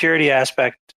security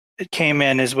aspect came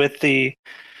in is with the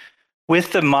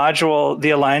module, the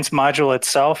Alliance module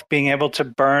itself, being able to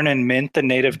burn and mint the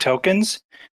native tokens,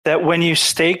 that when you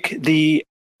stake the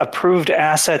approved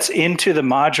assets into the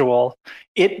module,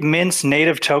 it mints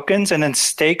native tokens and then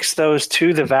stakes those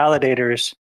to the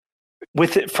validators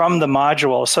with it from the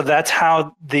module. So that's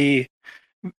how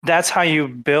you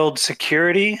build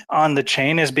security on the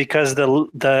chain, is because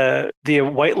the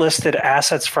whitelisted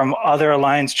assets from other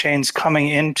Alliance chains coming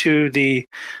into the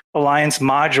Alliance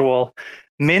module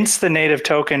mints the native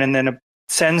token and then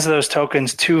sends those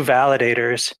tokens to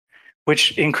validators,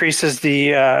 which increases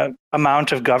the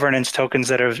amount of governance tokens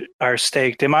that are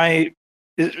staked.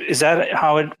 Is that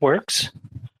how it works?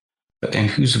 And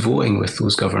who's voting with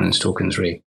those governance tokens,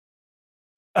 Ray?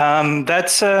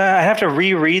 That's I have to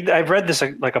reread. I've read this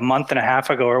like a month and a half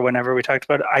ago or whenever we talked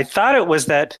about it. I thought it was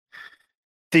that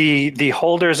the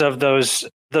holders of those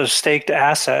staked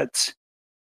assets,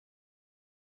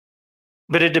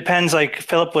 but it depends, like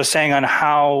Philip was saying, on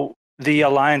how the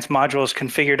Alliance module is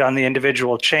configured on the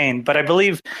individual chain. But I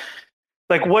believe,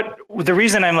 like, the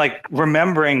reason I'm like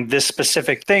remembering this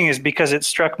specific thing is because it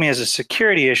struck me as a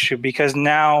security issue, because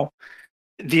now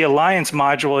the Alliance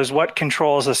module is what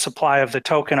controls the supply of the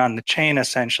token on the chain,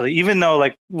 essentially. Even though,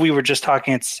 like we were just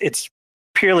talking, it's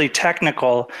purely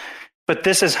technical, but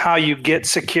this is how you get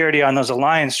security on those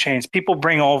Alliance chains. People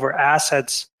bring over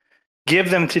assets, give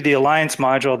them to the Alliance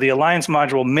module. The Alliance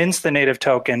module mints the native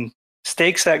token,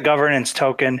 stakes that governance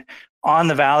token on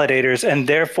the validators, and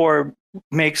therefore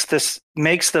makes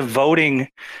the voting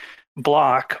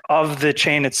block of the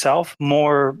chain itself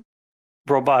more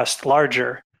robust,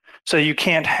 larger. So you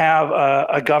can't have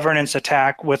a governance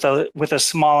attack with a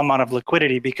small amount of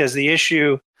liquidity, because the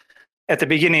issue at the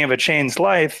beginning of a chain's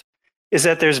life is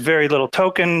that there's very little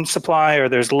token supply or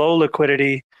there's low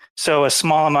liquidity. So a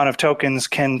small amount of tokens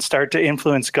can start to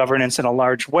influence governance in a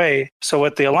large way. So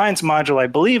what the Alliance module, I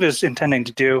believe, is intending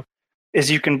to do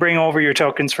is you can bring over your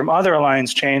tokens from other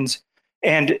Alliance chains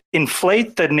and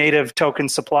inflate the native token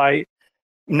supply,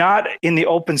 not in the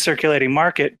open circulating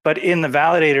market, but in the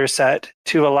validator set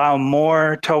to allow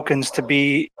more tokens to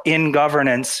be in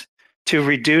governance to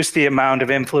reduce the amount of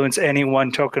influence any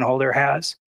one token holder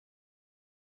has.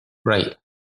 Right.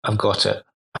 I've got it.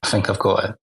 I think I've got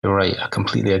it. You're right. I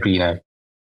completely agree now.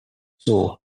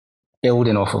 So,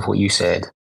 building off of what you said,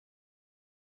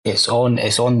 it's on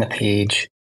the page.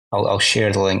 I'll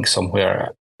share the link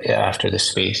somewhere after this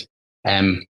space.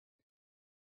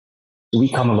 We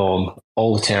come along,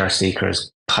 all the Terra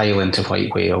stakers pile into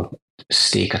White Whale,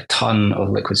 stake a ton of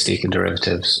liquid staking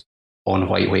derivatives on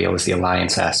White Whale as the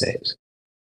Alliance assets.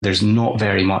 There's not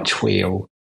very much whale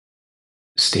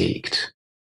staked.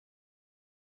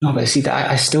 No, but see,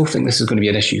 I still think this is going to be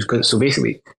an issue. So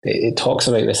basically, it talks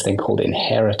about this thing called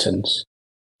inheritance.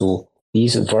 So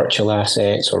these are virtual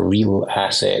assets or real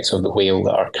assets of the whale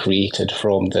that are created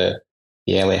from the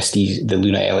LSDs, the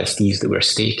Luna LSDs that we're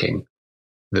staking.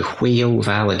 The whale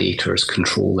validators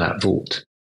control that vote.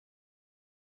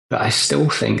 But I still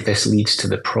think this leads to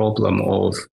the problem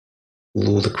of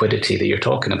low liquidity that you're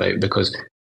talking about, because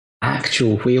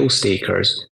actual whale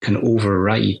stakers can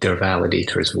override their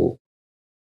validators' vote.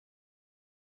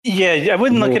 Yeah, I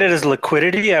wouldn't look at it as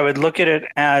liquidity. I would look at it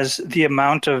as the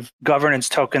amount of governance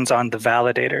tokens on the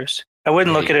validators. I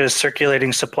wouldn't look at it as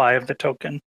circulating supply of the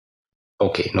token.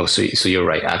 Okay, no, so you're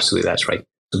right. Absolutely, that's right.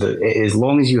 So as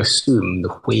long as you assume the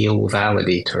whale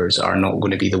validators are not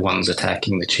going to be the ones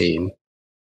attacking the chain,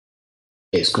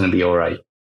 it's going to be all right.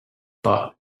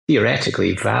 But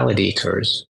theoretically,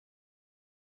 validators,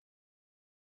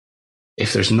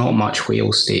 if there's not much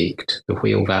whale staked, the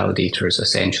whale validators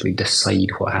essentially decide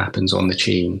what happens on the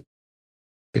chain,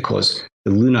 because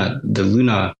the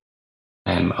Luna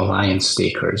Alliance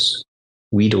stakers,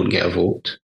 we don't get a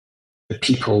vote. The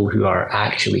people who are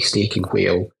actually staking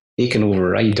whale, they can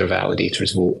override their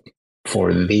validators' vote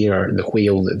for the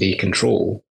whale that they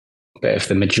control. But if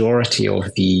the majority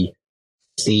of the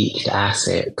staked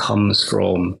asset comes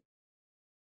from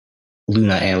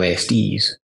Luna LSDs,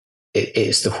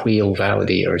 it's the whale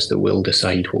validators that will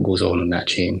decide what goes on in that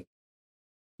chain.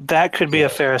 That could be a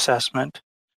fair assessment.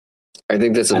 I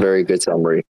think that's a very good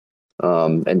summary.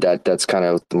 And that's kind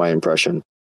of my impression.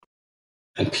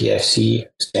 And PFC,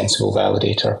 sensible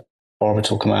validator.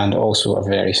 Orbital Command, also a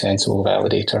very sensible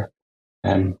validator.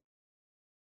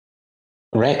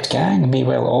 Wrecked Gang may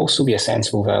well also be a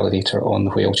sensible validator on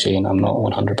the whale chain. I'm not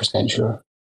 100% sure.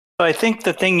 So I think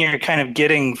the thing you're kind of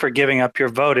getting for giving up your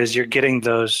vote is you're getting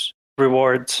those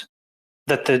rewards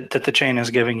that the chain is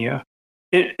giving you.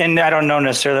 And I don't know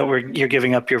necessarily that you're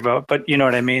giving up your vote, but you know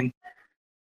what I mean.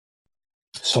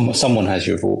 Someone has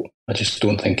your vote. I just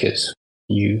don't think it's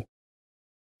you.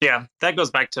 Yeah, that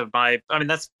goes back to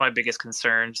that's my biggest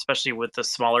concern, especially with the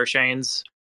smaller chains,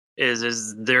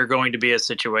 is there going to be a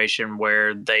situation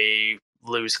where they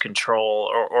lose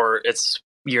control, or it's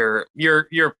you're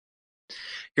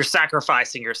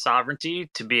sacrificing your sovereignty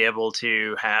to be able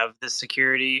to have this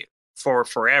security for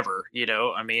forever. You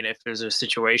know, I mean, if there's a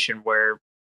situation where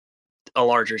a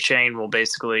larger chain will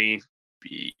basically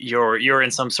you're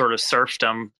in some sort of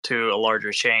serfdom to a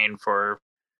larger chain for,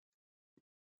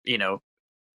 you know,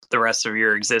 the rest of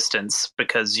your existence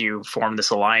because you formed this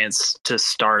alliance to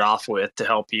start off with to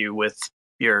help you with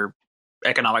your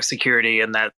economic security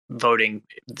and that voting,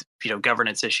 you know,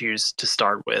 governance issues to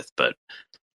start with. But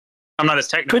I'm not as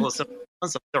technical as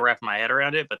to wrap my head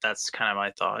around it, but that's kind of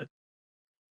my thought.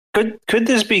 Could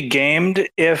this be gamed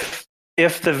if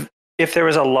there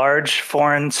was a large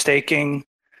foreign staking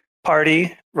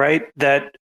party, right,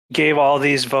 that gave all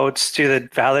these votes to the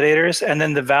validators, and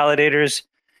then the validators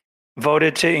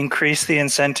voted to increase the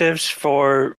incentives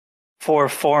for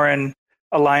foreign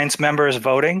alliance members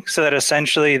voting, so that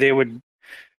essentially they would,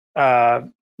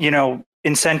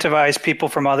 incentivize people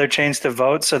from other chains to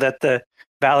vote, so that the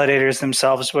validators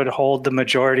themselves would hold the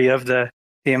majority of the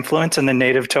influence, and the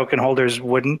native token holders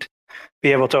wouldn't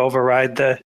be able to override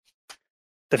the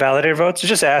validator votes.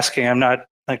 Just asking. I'm not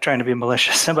like trying to be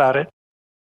malicious about it.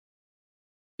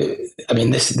 I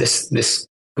mean, this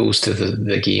goes to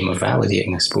the game of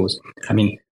validating, I suppose. I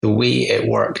mean, the way it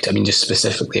worked, I mean, just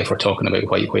specifically if we're talking about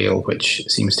White Whale, which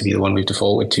seems to be the one we've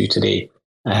defaulted to today,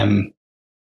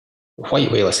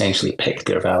 White Whale essentially picked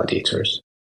their validators.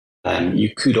 You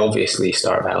could obviously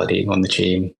start validating on the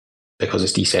chain because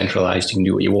it's decentralized, you can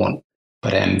do what you want.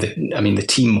 But the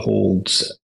team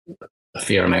holds a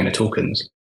fair amount of tokens.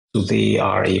 So they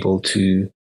are able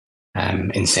to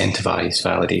incentivize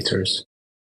validators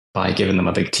by giving them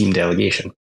a big team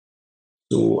delegation.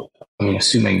 So, I mean,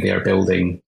 assuming they're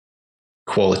building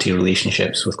quality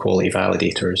relationships with quality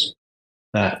validators,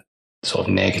 that sort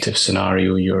of negative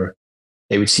scenario,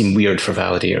 it would seem weird for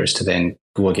validators to then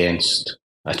go against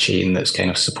a chain that's kind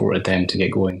of supported them to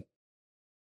get going.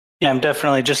 Yeah, I'm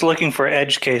definitely just looking for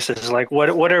edge cases. Like,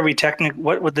 what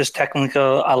would this technically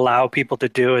allow people to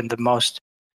do in the most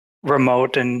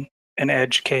remote and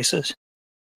edge cases?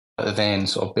 But then,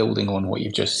 sort of building on what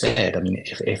you've just said, I mean,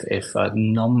 if a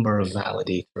number of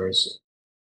validators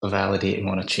are validating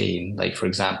on a chain, like for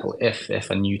example, if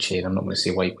a new chain, I'm not going to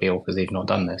say white whale because they've not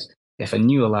done this, if a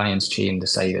new alliance chain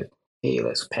decided, hey,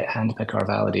 let's handpick our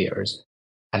validators,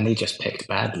 and they just picked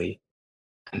badly,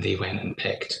 and they went and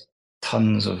picked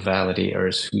tons of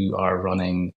validators who are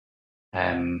running.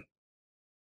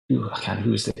 Who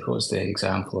was the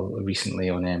example recently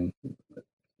on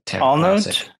Terra All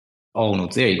Classic? nodes? All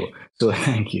nodes. There you go. So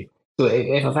thank you. So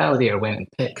if a validator went and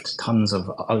picked tons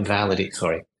of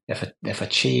if a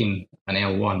chain, an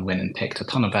L1 went and picked a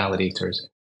ton of validators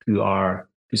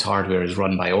whose hardware is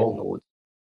run by all nodes,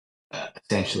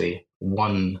 essentially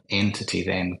one entity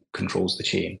then controls the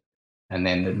chain, and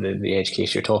then the edge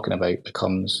case you're talking about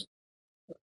becomes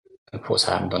what's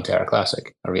happened on Terra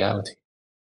Classic, a reality.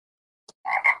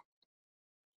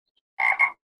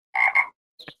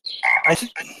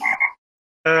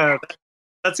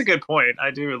 That's a good point. I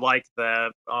do like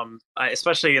that,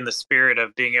 especially in the spirit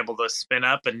of being able to spin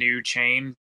up a new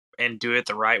chain and do it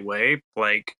the right way.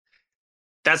 Like,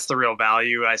 that's the real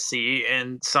value I see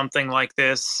in something like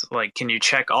this. Like, can you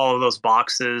check all of those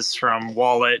boxes from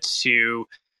wallet to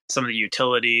some of the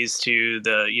utilities to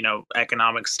the,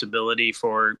 economic stability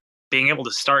for being able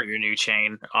to start your new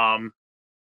chain? I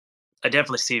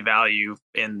definitely see value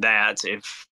in that.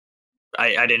 If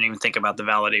I didn't even think about the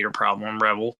validator problem,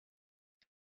 Rebel.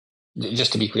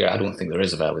 Just to be clear, I don't think there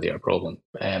is a validator problem,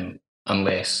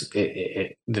 unless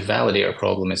the validator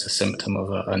problem is a symptom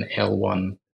of an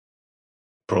L1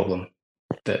 problem,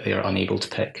 that they are unable to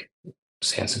pick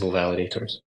sensible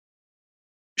validators.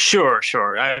 Sure.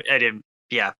 I didn't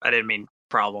mean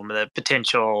problem. The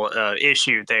potential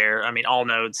issue there. I mean, all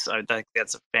nodes, I think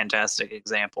that's a fantastic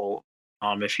example,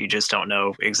 if you just don't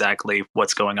know exactly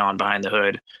what's going on behind the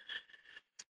hood.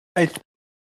 I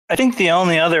think the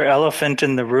only other elephant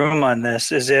in the room on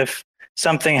this is if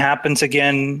something happens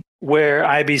again where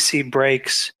IBC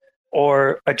breaks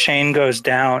or a chain goes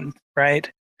down, right?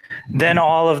 Then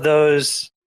all of those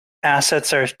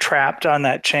assets are trapped on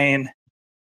that chain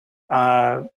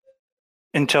until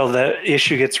the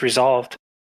issue gets resolved,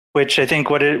 which I think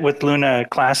with Luna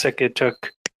Classic, it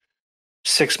took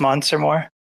 6 months or more.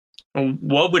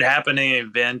 What would happen in an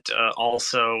event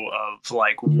also of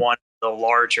like one the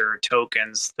larger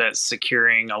tokens that's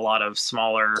securing a lot of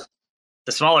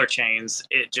the smaller chains,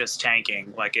 it just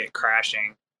tanking, like it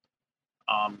crashing?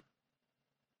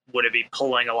 Would it be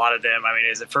pulling a lot of them? I mean,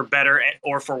 is it for better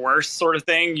or for worse sort of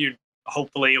thing?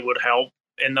 Hopefully it would help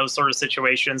in those sort of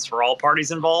situations for all parties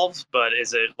involved, but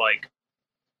is it like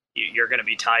you're going to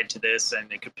be tied to this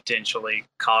and it could potentially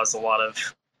cause a lot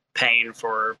of pain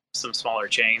for some smaller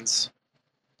chains?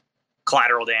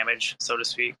 Collateral damage, so to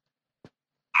speak.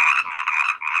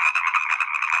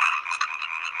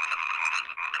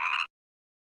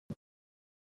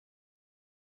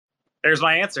 There's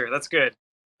my answer. That's good.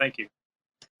 Thank you.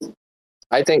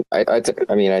 I think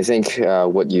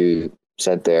what you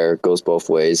said there goes both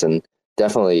ways, and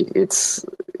definitely it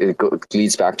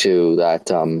leads back to that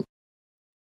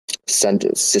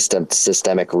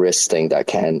systemic risk thing that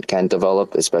can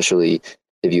develop, especially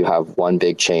if you have one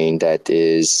big chain that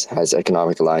has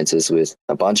economic alliances with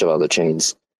a bunch of other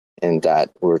chains, and that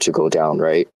were to go down,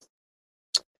 right?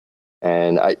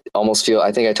 And I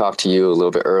think I talked to you a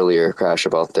little bit earlier, Crash,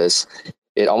 about this.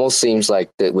 It almost seems like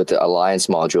that with the Alliance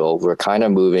module, we're kind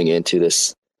of moving into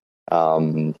this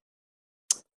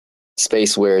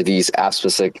space where these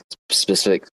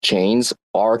app-specific chains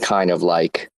are kind of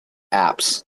like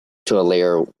apps to a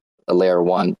layer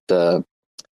one, the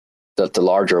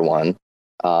larger one,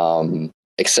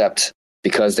 except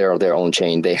because they're their own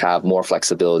chain, they have more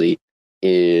flexibility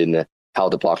in how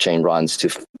the blockchain runs to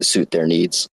suit their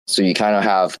needs. So you kind of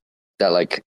have that,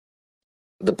 like,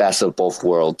 the best of both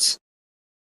worlds,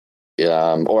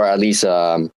 or at least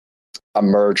a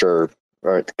merger,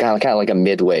 or kind of like a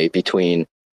midway between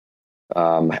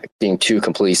being two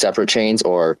completely separate chains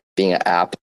or being an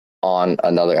app on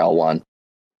another L1.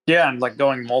 Yeah, and like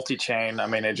going multi-chain, I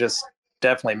mean, it just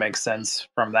definitely makes sense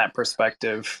from that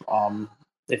perspective.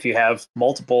 If you have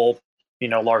multiple,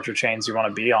 larger chains you want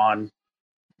to be on,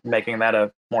 making that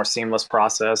a more seamless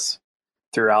process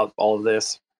throughout all of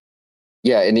this.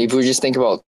 Yeah, and if we just think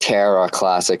about Terra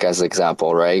Classic as an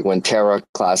example, right? When Terra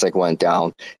Classic went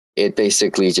down, it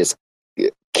basically just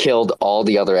killed all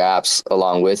the other apps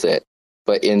along with it.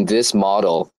 But in this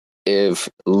model, if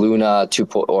Luna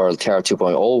 2.0 or Terra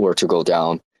 2.0 were to go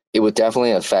down, it would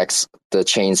definitely affect the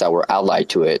chains that were allied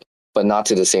to it, but not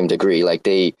to the same degree. Like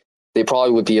they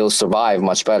probably would be able to survive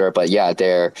much better, but yeah,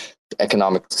 their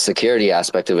economic security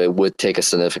aspect of it would take a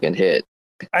significant hit.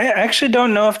 I actually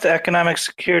don't know if the economic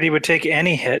security would take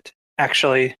any hit,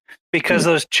 actually, because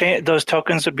those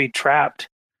tokens would be trapped.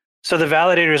 So the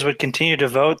validators would continue to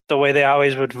vote the way they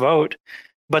always would vote,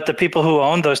 but the people who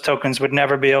own those tokens would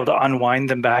never be able to unwind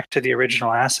them back to the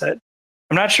original asset.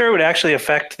 I'm not sure it would actually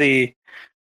affect the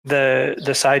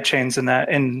side chains in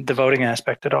the voting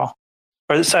aspect at all,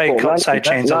 or the side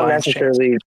chains, alliance chains.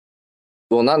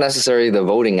 Well, not necessarily the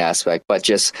voting aspect, but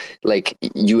just like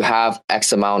you have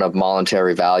X amount of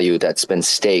monetary value that's been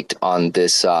staked on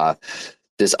this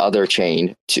this other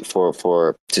chain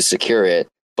to secure it,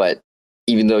 but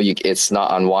even though it's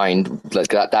not unwind, like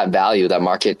that value, that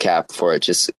market cap for it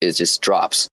just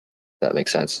drops. That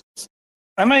makes sense.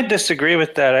 I might disagree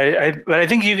with that. But I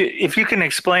think if you can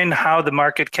explain how the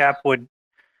market cap would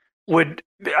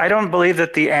I don't believe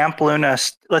that the AMP Luna,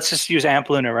 let's just use AMP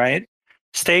Luna, right?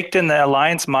 Staked in the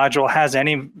Alliance module has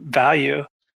any value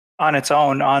on its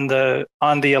own on the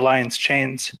Alliance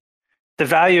chains. The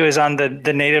value is on the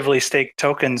natively staked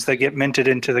tokens that get minted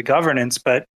into the governance,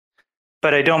 but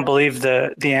I don't believe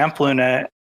the AMP Luna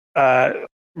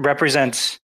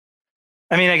represents.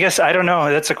 I mean, I guess I don't know.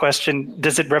 That's a question.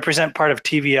 Does it represent part of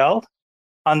TVL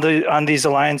on these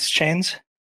Alliance chains?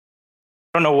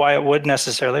 I don't know why it would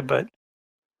necessarily, but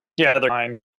yeah,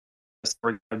 they're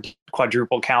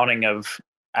quadruple counting of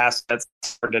assets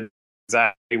to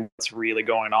exactly what's really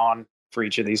going on for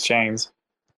each of these chains.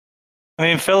 I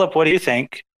mean, Philip, what do you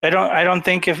think? I don't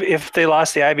think if they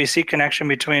lost the IBC connection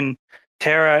between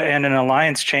Terra and an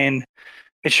Alliance chain,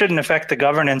 it shouldn't affect the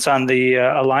governance on the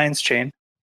Alliance chain.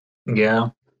 Yeah.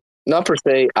 Not per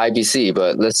se IBC,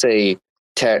 but let's say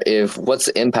what's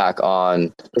the impact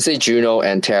on, let's say Juno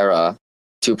and Terra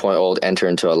 2.0 enter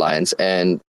into Alliance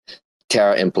and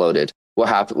Terra imploded. What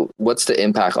happened? What's the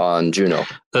impact on Juno?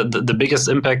 The biggest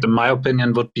impact, in my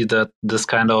opinion, would be that this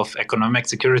kind of economic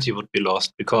security would be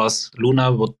lost because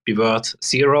Luna would be worth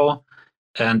 0.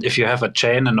 And if you have a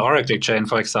chain, an Oracle chain,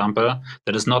 for example,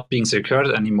 that is not being secured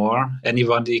anymore,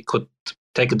 anybody could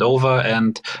take it over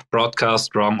and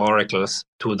broadcast wrong oracles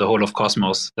to the whole of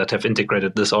Cosmos that have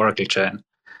integrated this Oracle chain.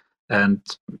 And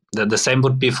the same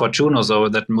would be for Juno. So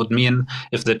that would mean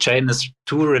if the chain is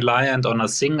too reliant on a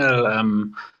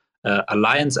single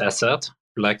Alliance asset,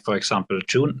 like for example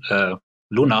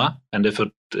Luna, and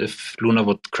if Luna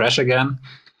would crash again,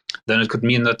 then it could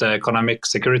mean that the economic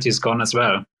security is gone as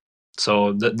well.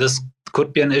 So this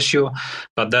could be an issue,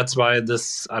 but that's why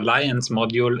this Alliance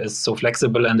module is so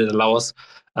flexible and it allows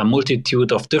a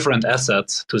multitude of different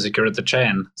assets to secure the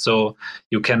chain. So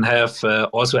you can have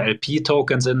also LP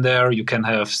tokens in there, you can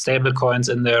have stable coins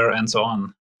in there, and so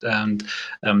on. And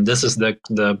this is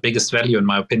the biggest value, in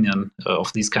my opinion,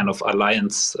 of these kind of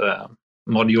Alliance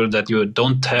module, that you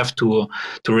don't have to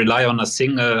rely on a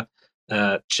single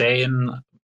chain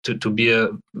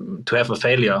to have a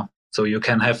failure. So you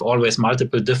can have always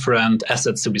multiple different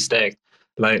assets to be staked.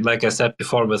 Like I said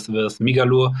before with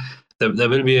Migaloo, there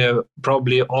will be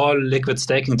probably all liquid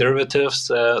staking derivatives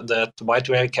that White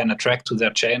Whale can attract to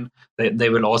their chain. They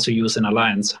will also use in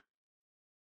Alliance.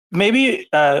 Maybe,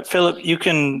 Philip, you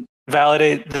can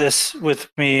validate this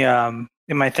with me in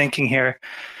my thinking here.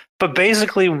 But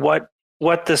basically what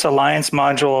this Alliance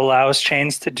module allows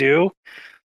chains to do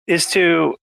is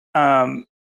to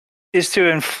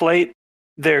inflate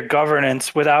their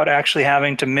governance without actually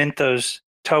having to mint those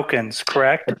tokens,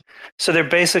 correct? So they're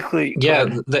basically... Yeah,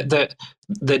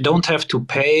 they don't have to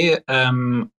pay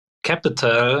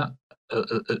capital.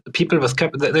 People with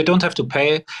they don't have to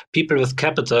pay people with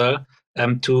capital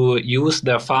to use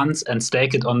their funds and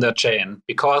stake it on their chain,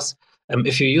 because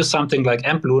if you use something like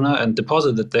AMP Luna and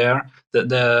deposit it there,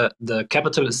 the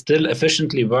capital is still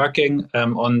efficiently working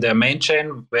on their main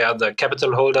chain, where the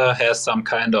capital holder has some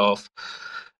kind of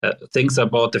thinks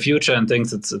about the future and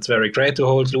thinks it's very great to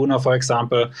hold Luna, for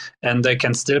example, and they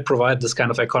can still provide this kind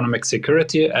of economic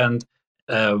security. And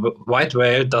White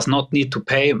Whale does not need to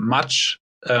pay much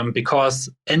because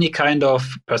any kind of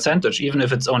percentage, even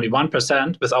if it's only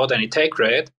 1% without any take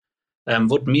rate,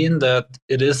 would mean that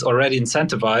it is already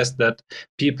incentivized that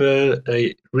people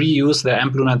reuse their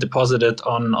AMP Luna and deposit it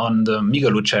on the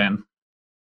Migaloo chain.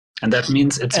 And that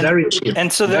means it's very cheap.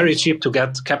 And so very cheap to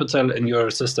get capital in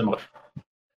your system.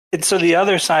 And so the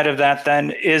other side of that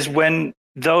then is when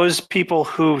those people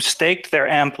who staked their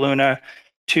AMP Luna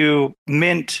to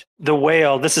mint the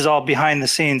whale, this is all behind the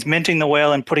scenes, minting the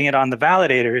whale and putting it on the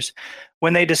validators.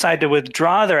 When they decide to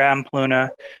withdraw their AMP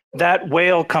Luna, that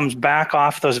whale comes back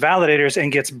off those validators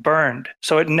and gets burned.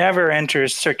 So it never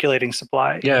enters circulating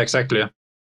supply. Yeah, exactly.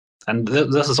 And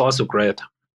this is also great.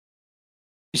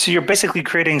 So you're basically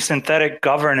creating synthetic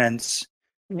governance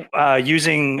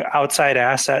using outside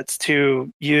assets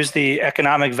to use the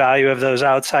economic value of those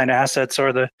outside assets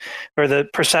or the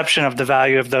perception of the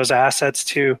value of those assets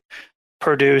to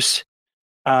produce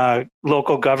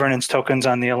local governance tokens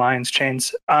on the Alliance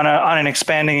chains on an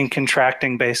expanding and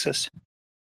contracting basis.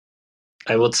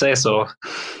 I would say so.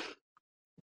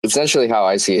 Essentially, how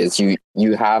I see it is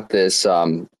you have this,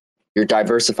 you're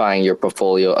diversifying your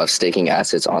portfolio of staking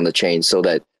assets on the chain so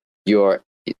that your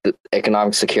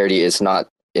economic security is not,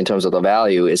 in terms of the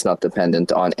value, is not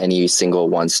dependent on any single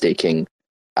one staking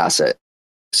asset.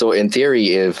 So in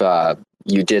theory, if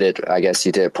you did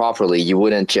it properly, you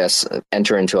wouldn't just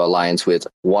enter into alliance with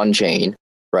one chain,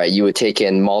 right? You would take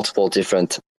in multiple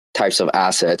different types of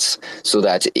assets so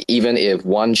that even if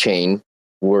one chain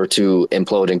were to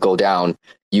implode and go down,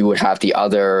 you would have the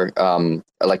other,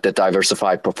 like the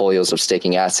diversified portfolios of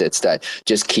staking assets that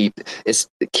just keep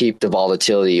the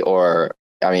volatility, or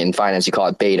I mean, in finance, you call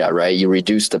it beta, right? You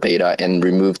reduce the beta and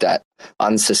remove that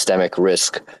unsystemic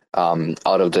risk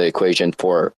out of the equation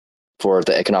for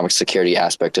the economic security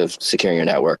aspect of securing your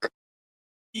network.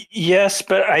 Yes,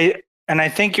 but I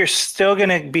think you're still going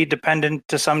to be dependent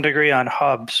to some degree on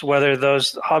hubs, whether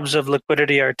those hubs of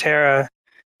liquidity are Terra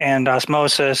and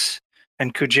Osmosis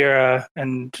and Kujira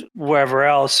and wherever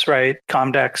else, right?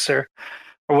 Comdex or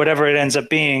whatever it ends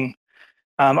up being.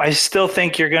 I still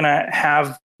think you're going to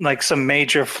have like some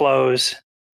major flows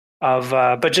of,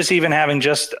 but just even having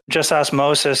just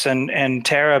Osmosis and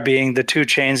Terra being the two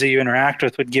chains that you interact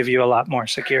with would give you a lot more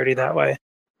security that way.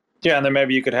 Yeah, and then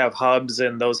maybe you could have hubs,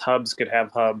 and those hubs could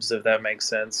have hubs, if that makes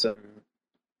sense, and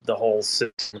the whole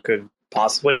system could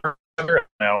possibly.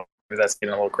 No, that's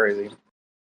getting a little crazy.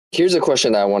 Here's a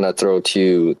question that I want to throw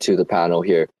to the panel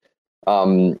here.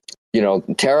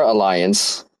 Terra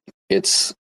Alliance,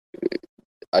 it's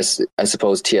I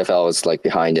suppose TFL is like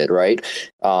behind it, right?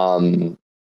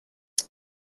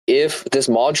 If this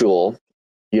module,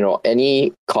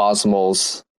 any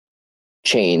Cosmos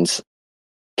chains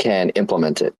can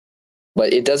implement it,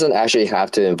 but it doesn't actually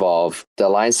have to involve, the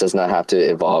Alliance does not have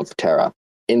to involve Terra.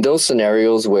 In those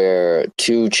scenarios where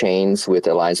two chains with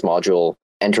the Alliance module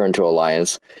enter into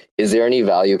Alliance, is there any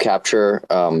value capture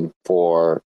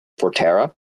for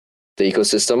Terra, the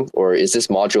ecosystem, or is this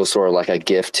module sort of like a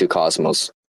gift to Cosmos?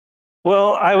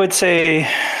 Well, I would say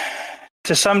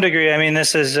to some degree, I mean,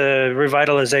 this is a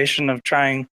revitalization of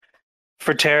trying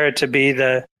for Terra to be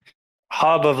the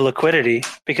hub of liquidity,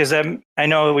 because I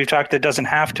know we've talked, it doesn't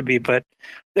have to be, but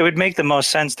it would make the most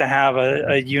sense to have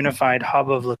a unified hub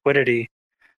of liquidity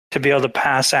to be able to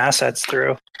pass assets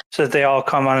through so that they all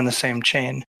come on the same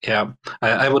chain. Yeah,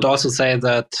 I would also say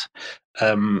that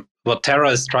what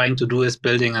Terra is trying to do is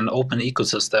building an open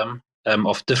ecosystem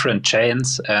of different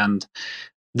chains, and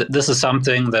this is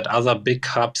something that other big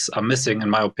hubs are missing, in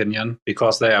my opinion,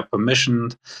 because they are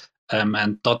permissioned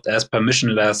and not as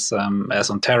permissionless as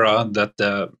on Terra,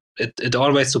 that it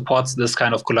always supports this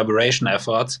kind of collaboration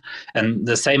efforts and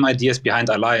the same ideas behind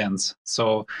Alliance.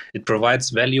 So it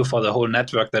provides value for the whole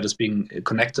network that is being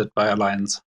connected by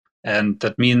Alliance. And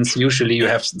that means usually you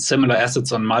have similar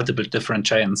assets on multiple different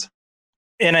chains.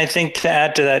 And I think to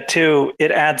add to that too,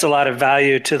 it adds a lot of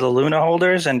value to the Luna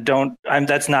holders, and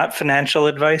that's not financial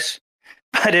advice,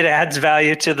 but it adds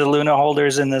value to the Luna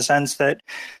holders in the sense that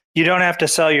you don't have to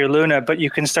sell your Luna, but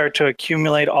you can start to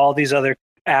accumulate all these other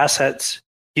assets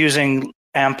using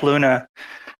AMP Luna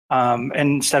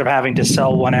instead of having to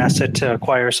sell one asset to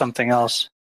acquire something else.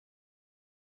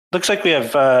 Looks like we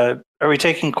have, are we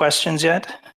taking questions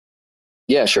yet?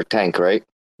 Yeah, sure. Tank, right?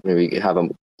 Maybe have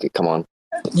him come on.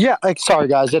 Yeah, sorry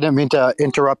guys, I didn't mean to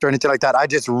interrupt or anything like that. I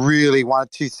just really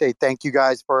wanted to say thank you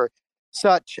guys for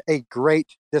such a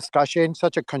great discussion,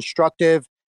 such a constructive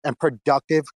and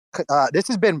productive. This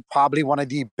has been probably one of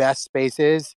the best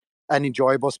spaces and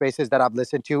enjoyable spaces that I've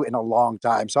listened to in a long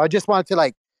time. So I just wanted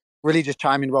to really just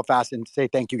chime in real fast and say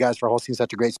thank you guys for hosting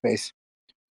such a great space.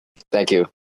 Thank you.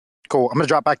 Cool. I'm going to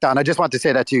drop back down. I just wanted to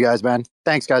say that to you guys, man.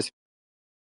 Thanks, guys.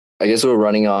 I guess we're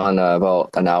running on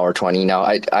about an hour 20 now.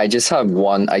 I just have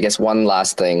one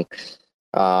last thing.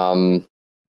 I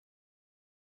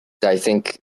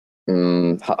think,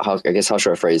 how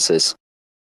should I phrase this?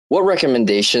 what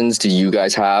recommendations do you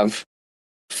guys have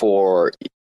for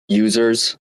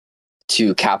users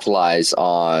to capitalize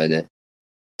on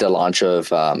the launch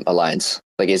of Alliance?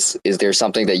 Like, is there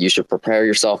something that you should prepare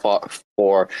yourself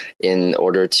for in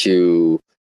order to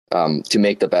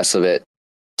make the best of it,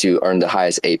 to earn the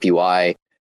highest APY,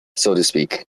 so to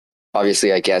speak?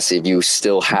 Obviously, I guess if you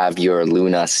still have your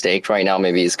Luna staked right now,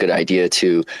 maybe it's a good idea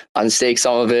to unstake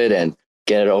some of it and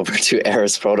get it over to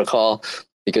Eris protocol,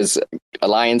 because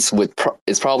Alliance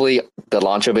it's probably, the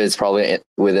launch of it is probably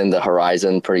within the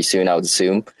horizon pretty soon, I would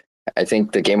assume. I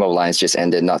think the game of Alliance just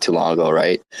ended not too long ago,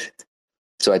 right?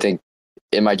 So I think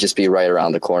it might just be right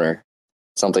around the corner.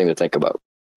 Something to think about.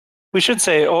 We should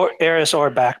say or Eris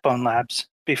or Backbone Labs.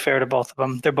 Be fair to both of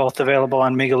them. They're both available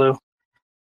on Migaloo.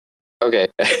 Okay,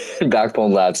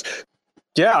 Backbone Labs.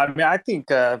 Yeah, I mean, I think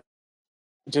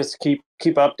just keep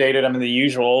updated. I mean, the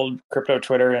usual crypto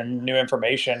Twitter and new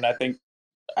information. I think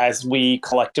as we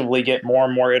collectively get more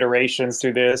and more iterations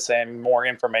through this and more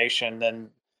information, then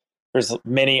there's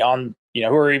many on, who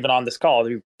are even on this call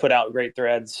who put out great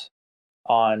threads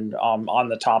on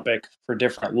the topic for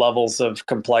different levels of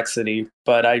complexity.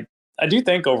 But I do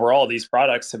think overall these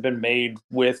products have been made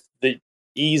with the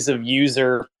ease of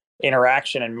user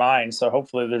interaction in mind. So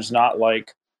hopefully there's not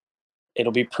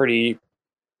it'll be pretty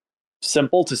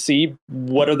simple to see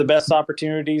what are the best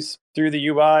opportunities through the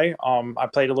UI. I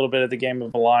played a little bit of the game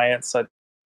of Alliance. I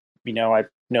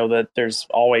know that there's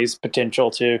always potential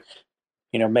to,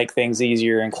 make things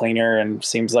easier and cleaner, and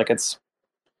seems like it's,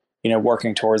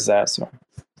 working towards that. So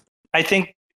I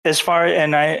think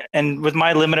and with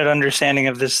my limited understanding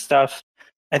of this stuff,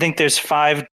 I think there's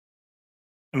 5,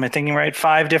 am I thinking right?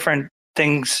 5 different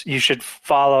things you should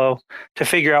follow to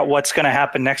figure out what's going to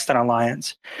happen next on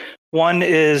Alliance. One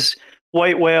is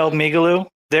White Whale Migaloo.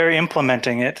 They're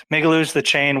implementing it. Migaloo's the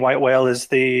chain. White Whale is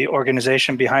the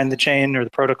organization behind the chain or the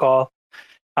protocol.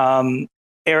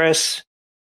 Eris,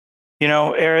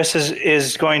 Eris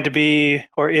is going to be,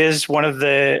 or is one of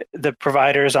the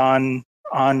providers on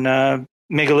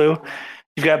Migaloo.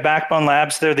 You've got Backbone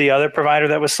Labs. They're the other provider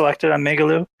that was selected on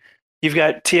Migaloo. You've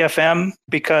got TFM,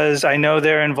 because I know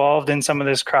they're involved in some of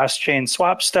this cross-chain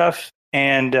swap stuff,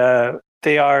 and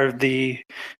they are the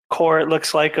core, it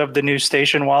looks like, of the new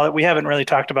Station Wallet. We haven't really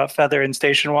talked about Feather and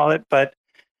Station Wallet, but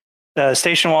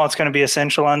Station Wallet's going to be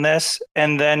essential on this.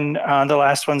 And then the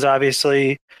last one's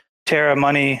obviously Terra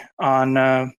Money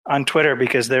on Twitter,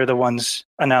 because they're the ones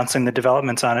announcing the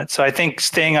developments on it. So I think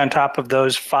staying on top of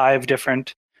those 5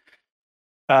 different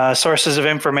sources of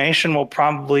information will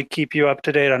probably keep you up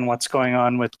to date on what's going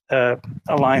on with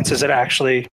Alliance as it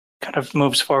actually kind of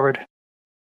moves forward.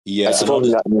 Yeah, I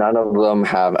suppose none of them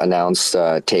have announced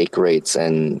take rates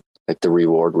and like the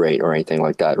reward rate or anything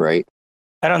like that, right?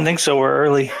 I don't think so. We're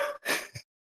early.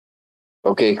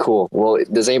 Okay, cool. Well,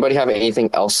 does anybody have anything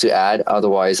else to add?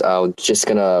 Otherwise, I'm just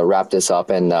gonna wrap this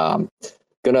up and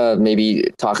gonna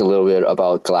maybe talk a little bit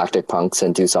about Galactic Punks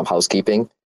and do some housekeeping.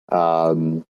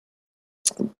 But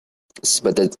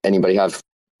does anybody have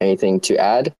anything to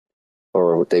add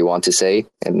or what they want to say?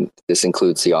 And this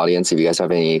includes the audience. If you guys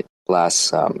have any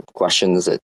last questions,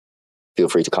 that feel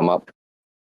free to come up.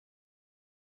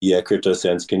 Yeah, Crypto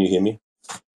Sense, can you hear me?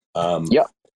 Yeah.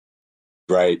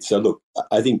 Great. So look,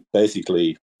 I think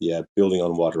basically, building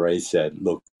on what Ray said,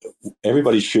 look,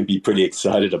 everybody should be pretty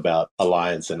excited about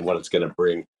Alliance and what it's going to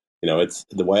bring. It's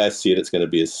the way I see it, it's going to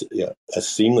be a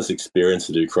seamless experience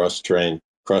to do cross-chain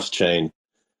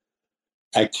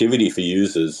activity for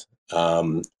users.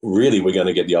 Really, we're going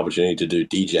to get the opportunity to do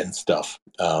degen stuff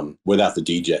without the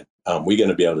degen. We're going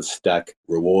to be able to stack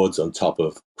rewards on top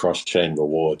of cross-chain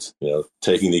rewards.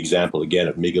 Taking the example again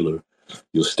of Migaloo,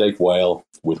 you'll stake Whale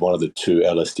with one of the 2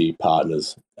 LSD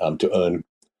partners to earn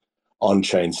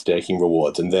on-chain staking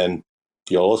rewards, and then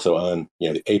you'll also earn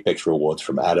the Apex rewards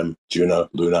from Atom, Juno,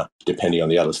 Luna, depending on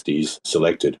the LSDs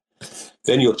selected.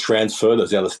 Then you'll transfer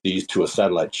those LSDs to a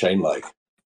satellite chain like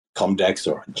Comdex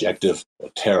or Injective or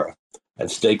Terra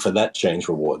and stake for that chain's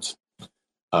rewards.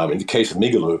 In the case of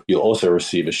Migaloo, you'll also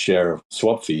receive a share of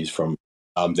swap fees from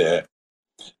their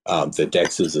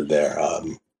dexes and their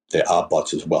art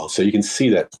bots as well. So you can see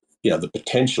that the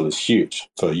potential is huge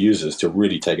for users to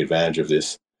really take advantage of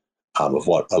this, of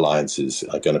what Alliance is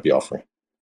going to be offering.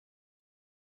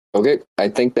 Okay, I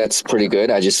think that's pretty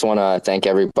good. I just want to thank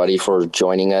everybody for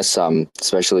joining us,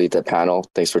 especially the panel.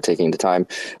 Thanks for taking the time.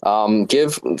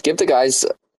 Give the guys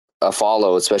a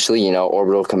follow, especially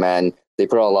Orbital Command. They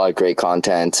put out a lot of great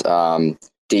content.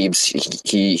 Deebs,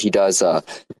 he does a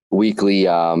weekly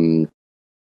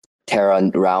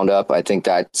Terra roundup. I think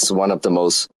that's one of the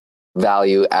most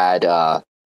value add.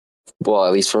 Well,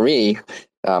 at least for me,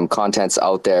 contents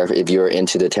out there if you're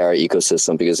into the Terra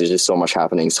ecosystem, because there's just so much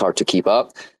happening. It's hard to keep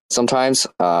up sometimes.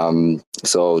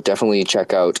 So definitely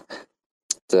check out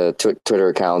the Twitter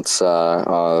accounts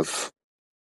of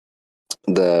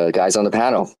the guys on the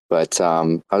panel. But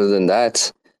other than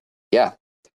that, yeah,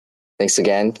 thanks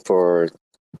again for.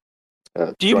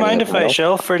 Do you mind if I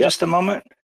chill for just a moment?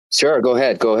 Sure, go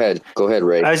ahead,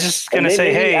 Ray. I was just going to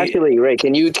say, hey, actually, Ray,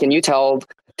 can you tell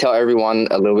everyone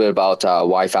a little bit about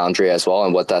Y Foundry as well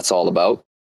and what that's all about?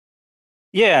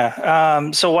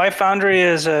 Yeah, so Y Foundry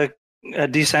is a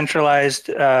decentralized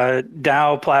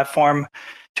DAO platform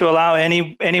to allow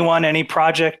anyone, any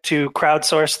project to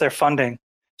crowdsource their funding.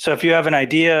 So if you have an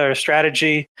idea or a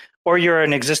strategy, or you're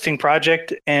an existing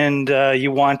project and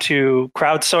you want to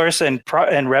crowdsource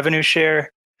and revenue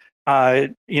share,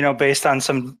 based on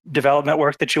some development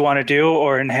work that you want to do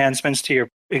or enhancements to your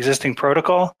existing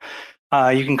protocol,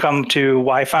 you can come to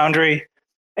Y Foundry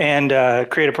and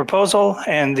create a proposal,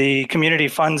 and the community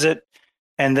funds it,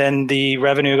 and then the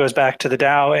revenue goes back to the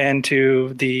DAO and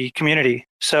to the community.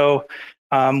 So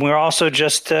we're also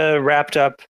just wrapped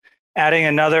up adding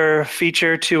another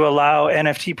feature to allow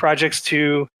NFT projects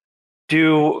to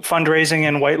do fundraising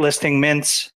and whitelisting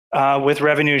mints with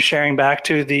revenue sharing back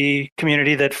to the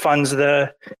community that funds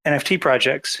the NFT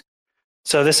projects.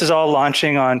 So this is all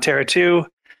launching on Terra 2.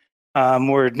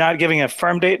 We're not giving a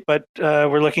firm date, but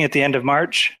we're looking at the end of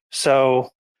March. So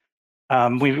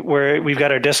we've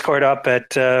got our Discord up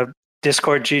at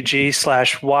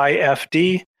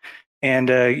discord.gg/YFD, and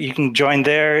you can join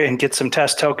there and get some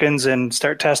test tokens and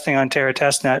start testing on Terra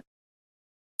Testnet.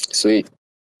 Sweet.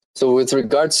 So with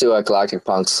regards to Galactic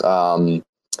Punks,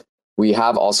 we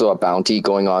have also a bounty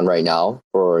going on right now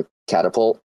for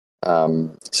Catapult.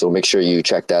 So make sure you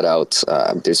check that out.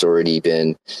 There's already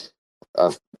been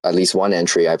at least one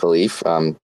entry, I believe.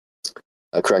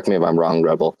 Correct me if I'm wrong,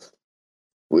 Rebel.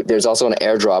 There's also an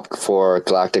airdrop for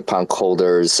Galactic Punk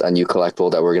holders, a new collectible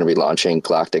that we're going to be launching,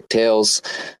 Galactic Tales.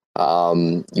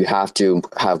 You have to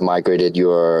have migrated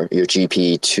your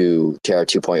GP to Terra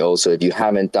 2.0. So if you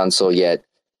haven't done so yet,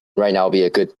 right now will be a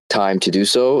good time to do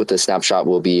so. The snapshot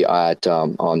will be at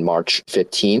on March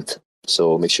 15th.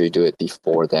 So make sure you do it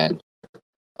before then.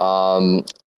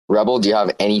 Rebel, do you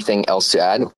have anything else to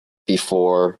add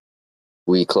before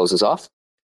we close this off?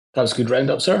 That was a good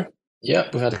roundup, sir. Yeah,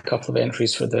 we've had a couple of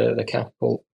entries for the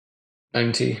Catapult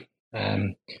bounty.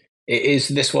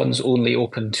 This one's only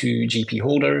open to GP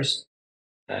holders.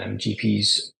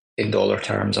 GPs in dollar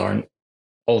terms aren't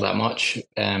all that much,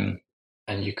 and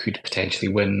you could potentially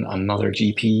win another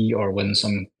GP or win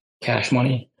some cash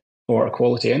money for a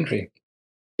quality entry.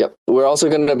 Yep, we're also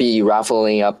going to be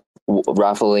raffling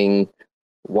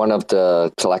one of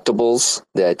the collectibles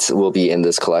that will be in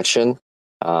this collection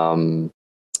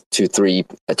to 3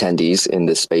 attendees in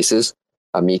this spaces.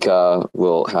 Mika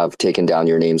will have taken down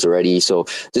your names already. So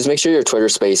just make sure your Twitter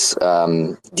space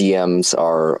DMs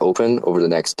are open over the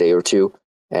next day or two.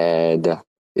 And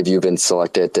if you've been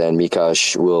selected, then Mika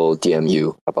will DM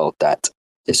you about that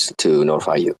just to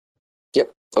notify you.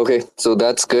 Yep. Okay. So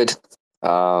that's good.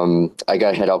 I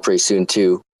got to head out pretty soon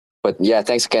too. But yeah,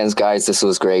 thanks again, guys. This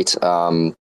was great.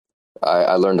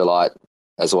 I learned a lot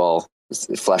as well.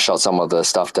 Flesh out some of the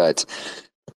stuff that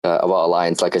about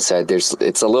Alliance. Like I said,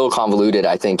 it's a little convoluted,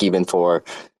 I think, even for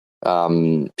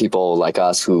people like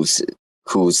us who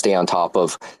stay on top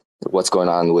of what's going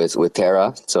on with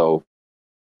Terra. So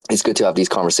it's good to have these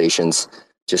conversations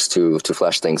just to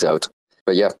flesh things out.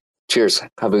 But yeah, cheers.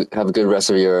 Have a good rest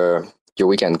of your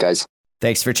weekend, guys.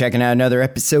 Thanks for checking out another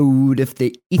episode of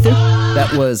The Ether.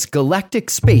 That was Galactic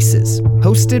Spaces,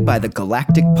 hosted by the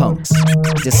Galactic Punks,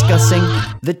 discussing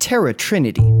the Terra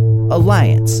Trinity,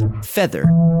 Alliance, Feather,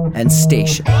 and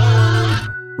Station.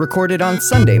 Recorded on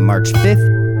Sunday, March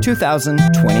 5th,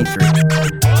 2023.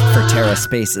 For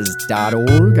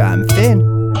TerraSpaces.org, I'm Finn.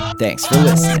 Thanks for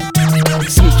listening.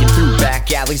 Sneaking through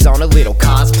back alleys on a little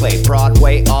cosplay.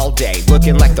 Broadway all day,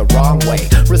 looking like the wrong way.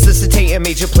 Resuscitating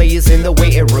major players in the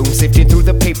waiting room. Sifting through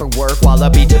the paperwork while I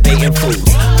be debating fools.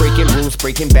 Breaking rules,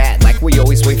 breaking bad, like we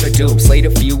always wait for doom. Slayed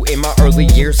a few in my early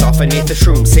years, off beneath the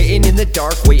shrooms. Sitting in the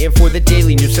dark, waiting for the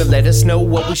daily news to let us know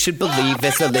what we should believe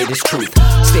as the latest truth.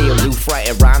 Stay aloof,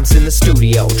 writing rhymes in the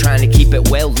studio. Trying to keep it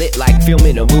well lit like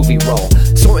filming a movie roll.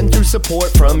 Sorting through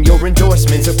support from your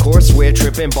endorsements. Of course, we're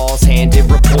tripping balls,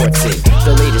 handed reports it.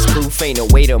 The latest proof ain't a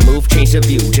way to move, change the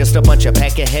view. Just a bunch of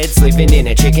peckerheads living in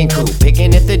a chicken coop.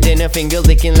 Picking at the dinner, finger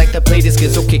licking like the plate is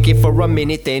good. So kick it for a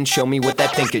minute, then show me what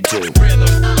that thing could do. 2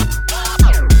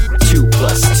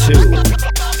 + 2.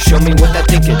 Show me what that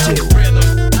thing could do.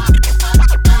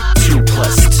 2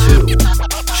 + 2.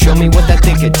 Show me what that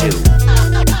thing could do.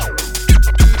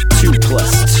 2 +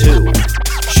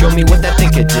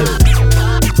 could do.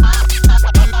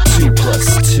 2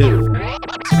 plus 2.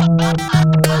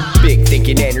 Big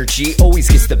thinking energy always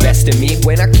gets the best of me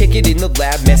when I kick it in the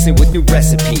lab, messing with new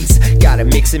recipes. Gotta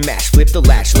mix and mash, flip the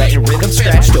latch, letting rhythm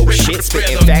scratch. Dope shit,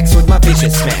 spitting facts with my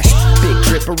vision smashed. Big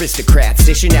drip aristocrats,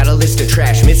 dishing out a list of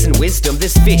trash. Missing wisdom,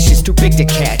 this fish is too big to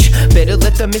catch. Better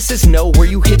let the missus know where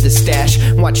you hid the stash.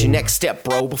 Watch your next step,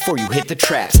 bro, before you hit the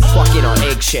traps. Walking on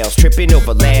eggshells, tripping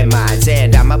over landmines.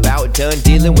 And I'm about done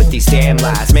dealing with these damn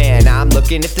lies. Man, I'm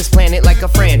looking at this planet like a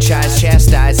franchise.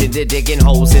 Chastised into digging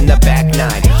holes in the back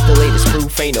nine. The latest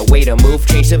proof ain't a way to move,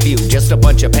 change the view. Just a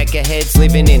bunch of peckerheads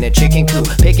living in a chicken coop.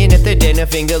 Picking at the dinner,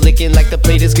 finger licking like the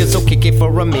plate is good. So kick it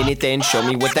for a minute, then show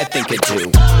me what that thing could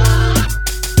do.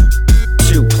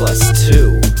 2 plus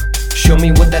 2. Show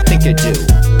me what that thing could do.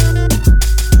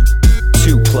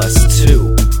 2 plus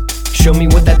 2. Show me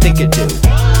what that thing could do.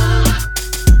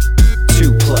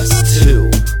 2 plus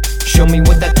 2. Show me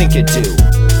what that thing could do.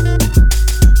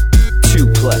 2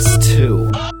 plus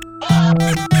 2.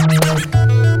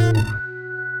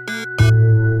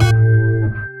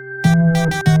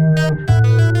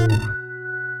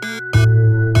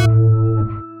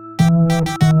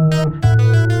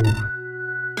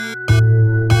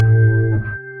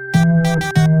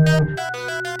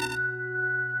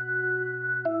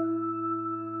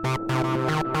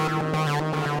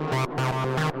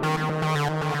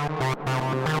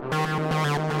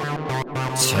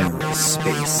 Terra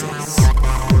Spaces.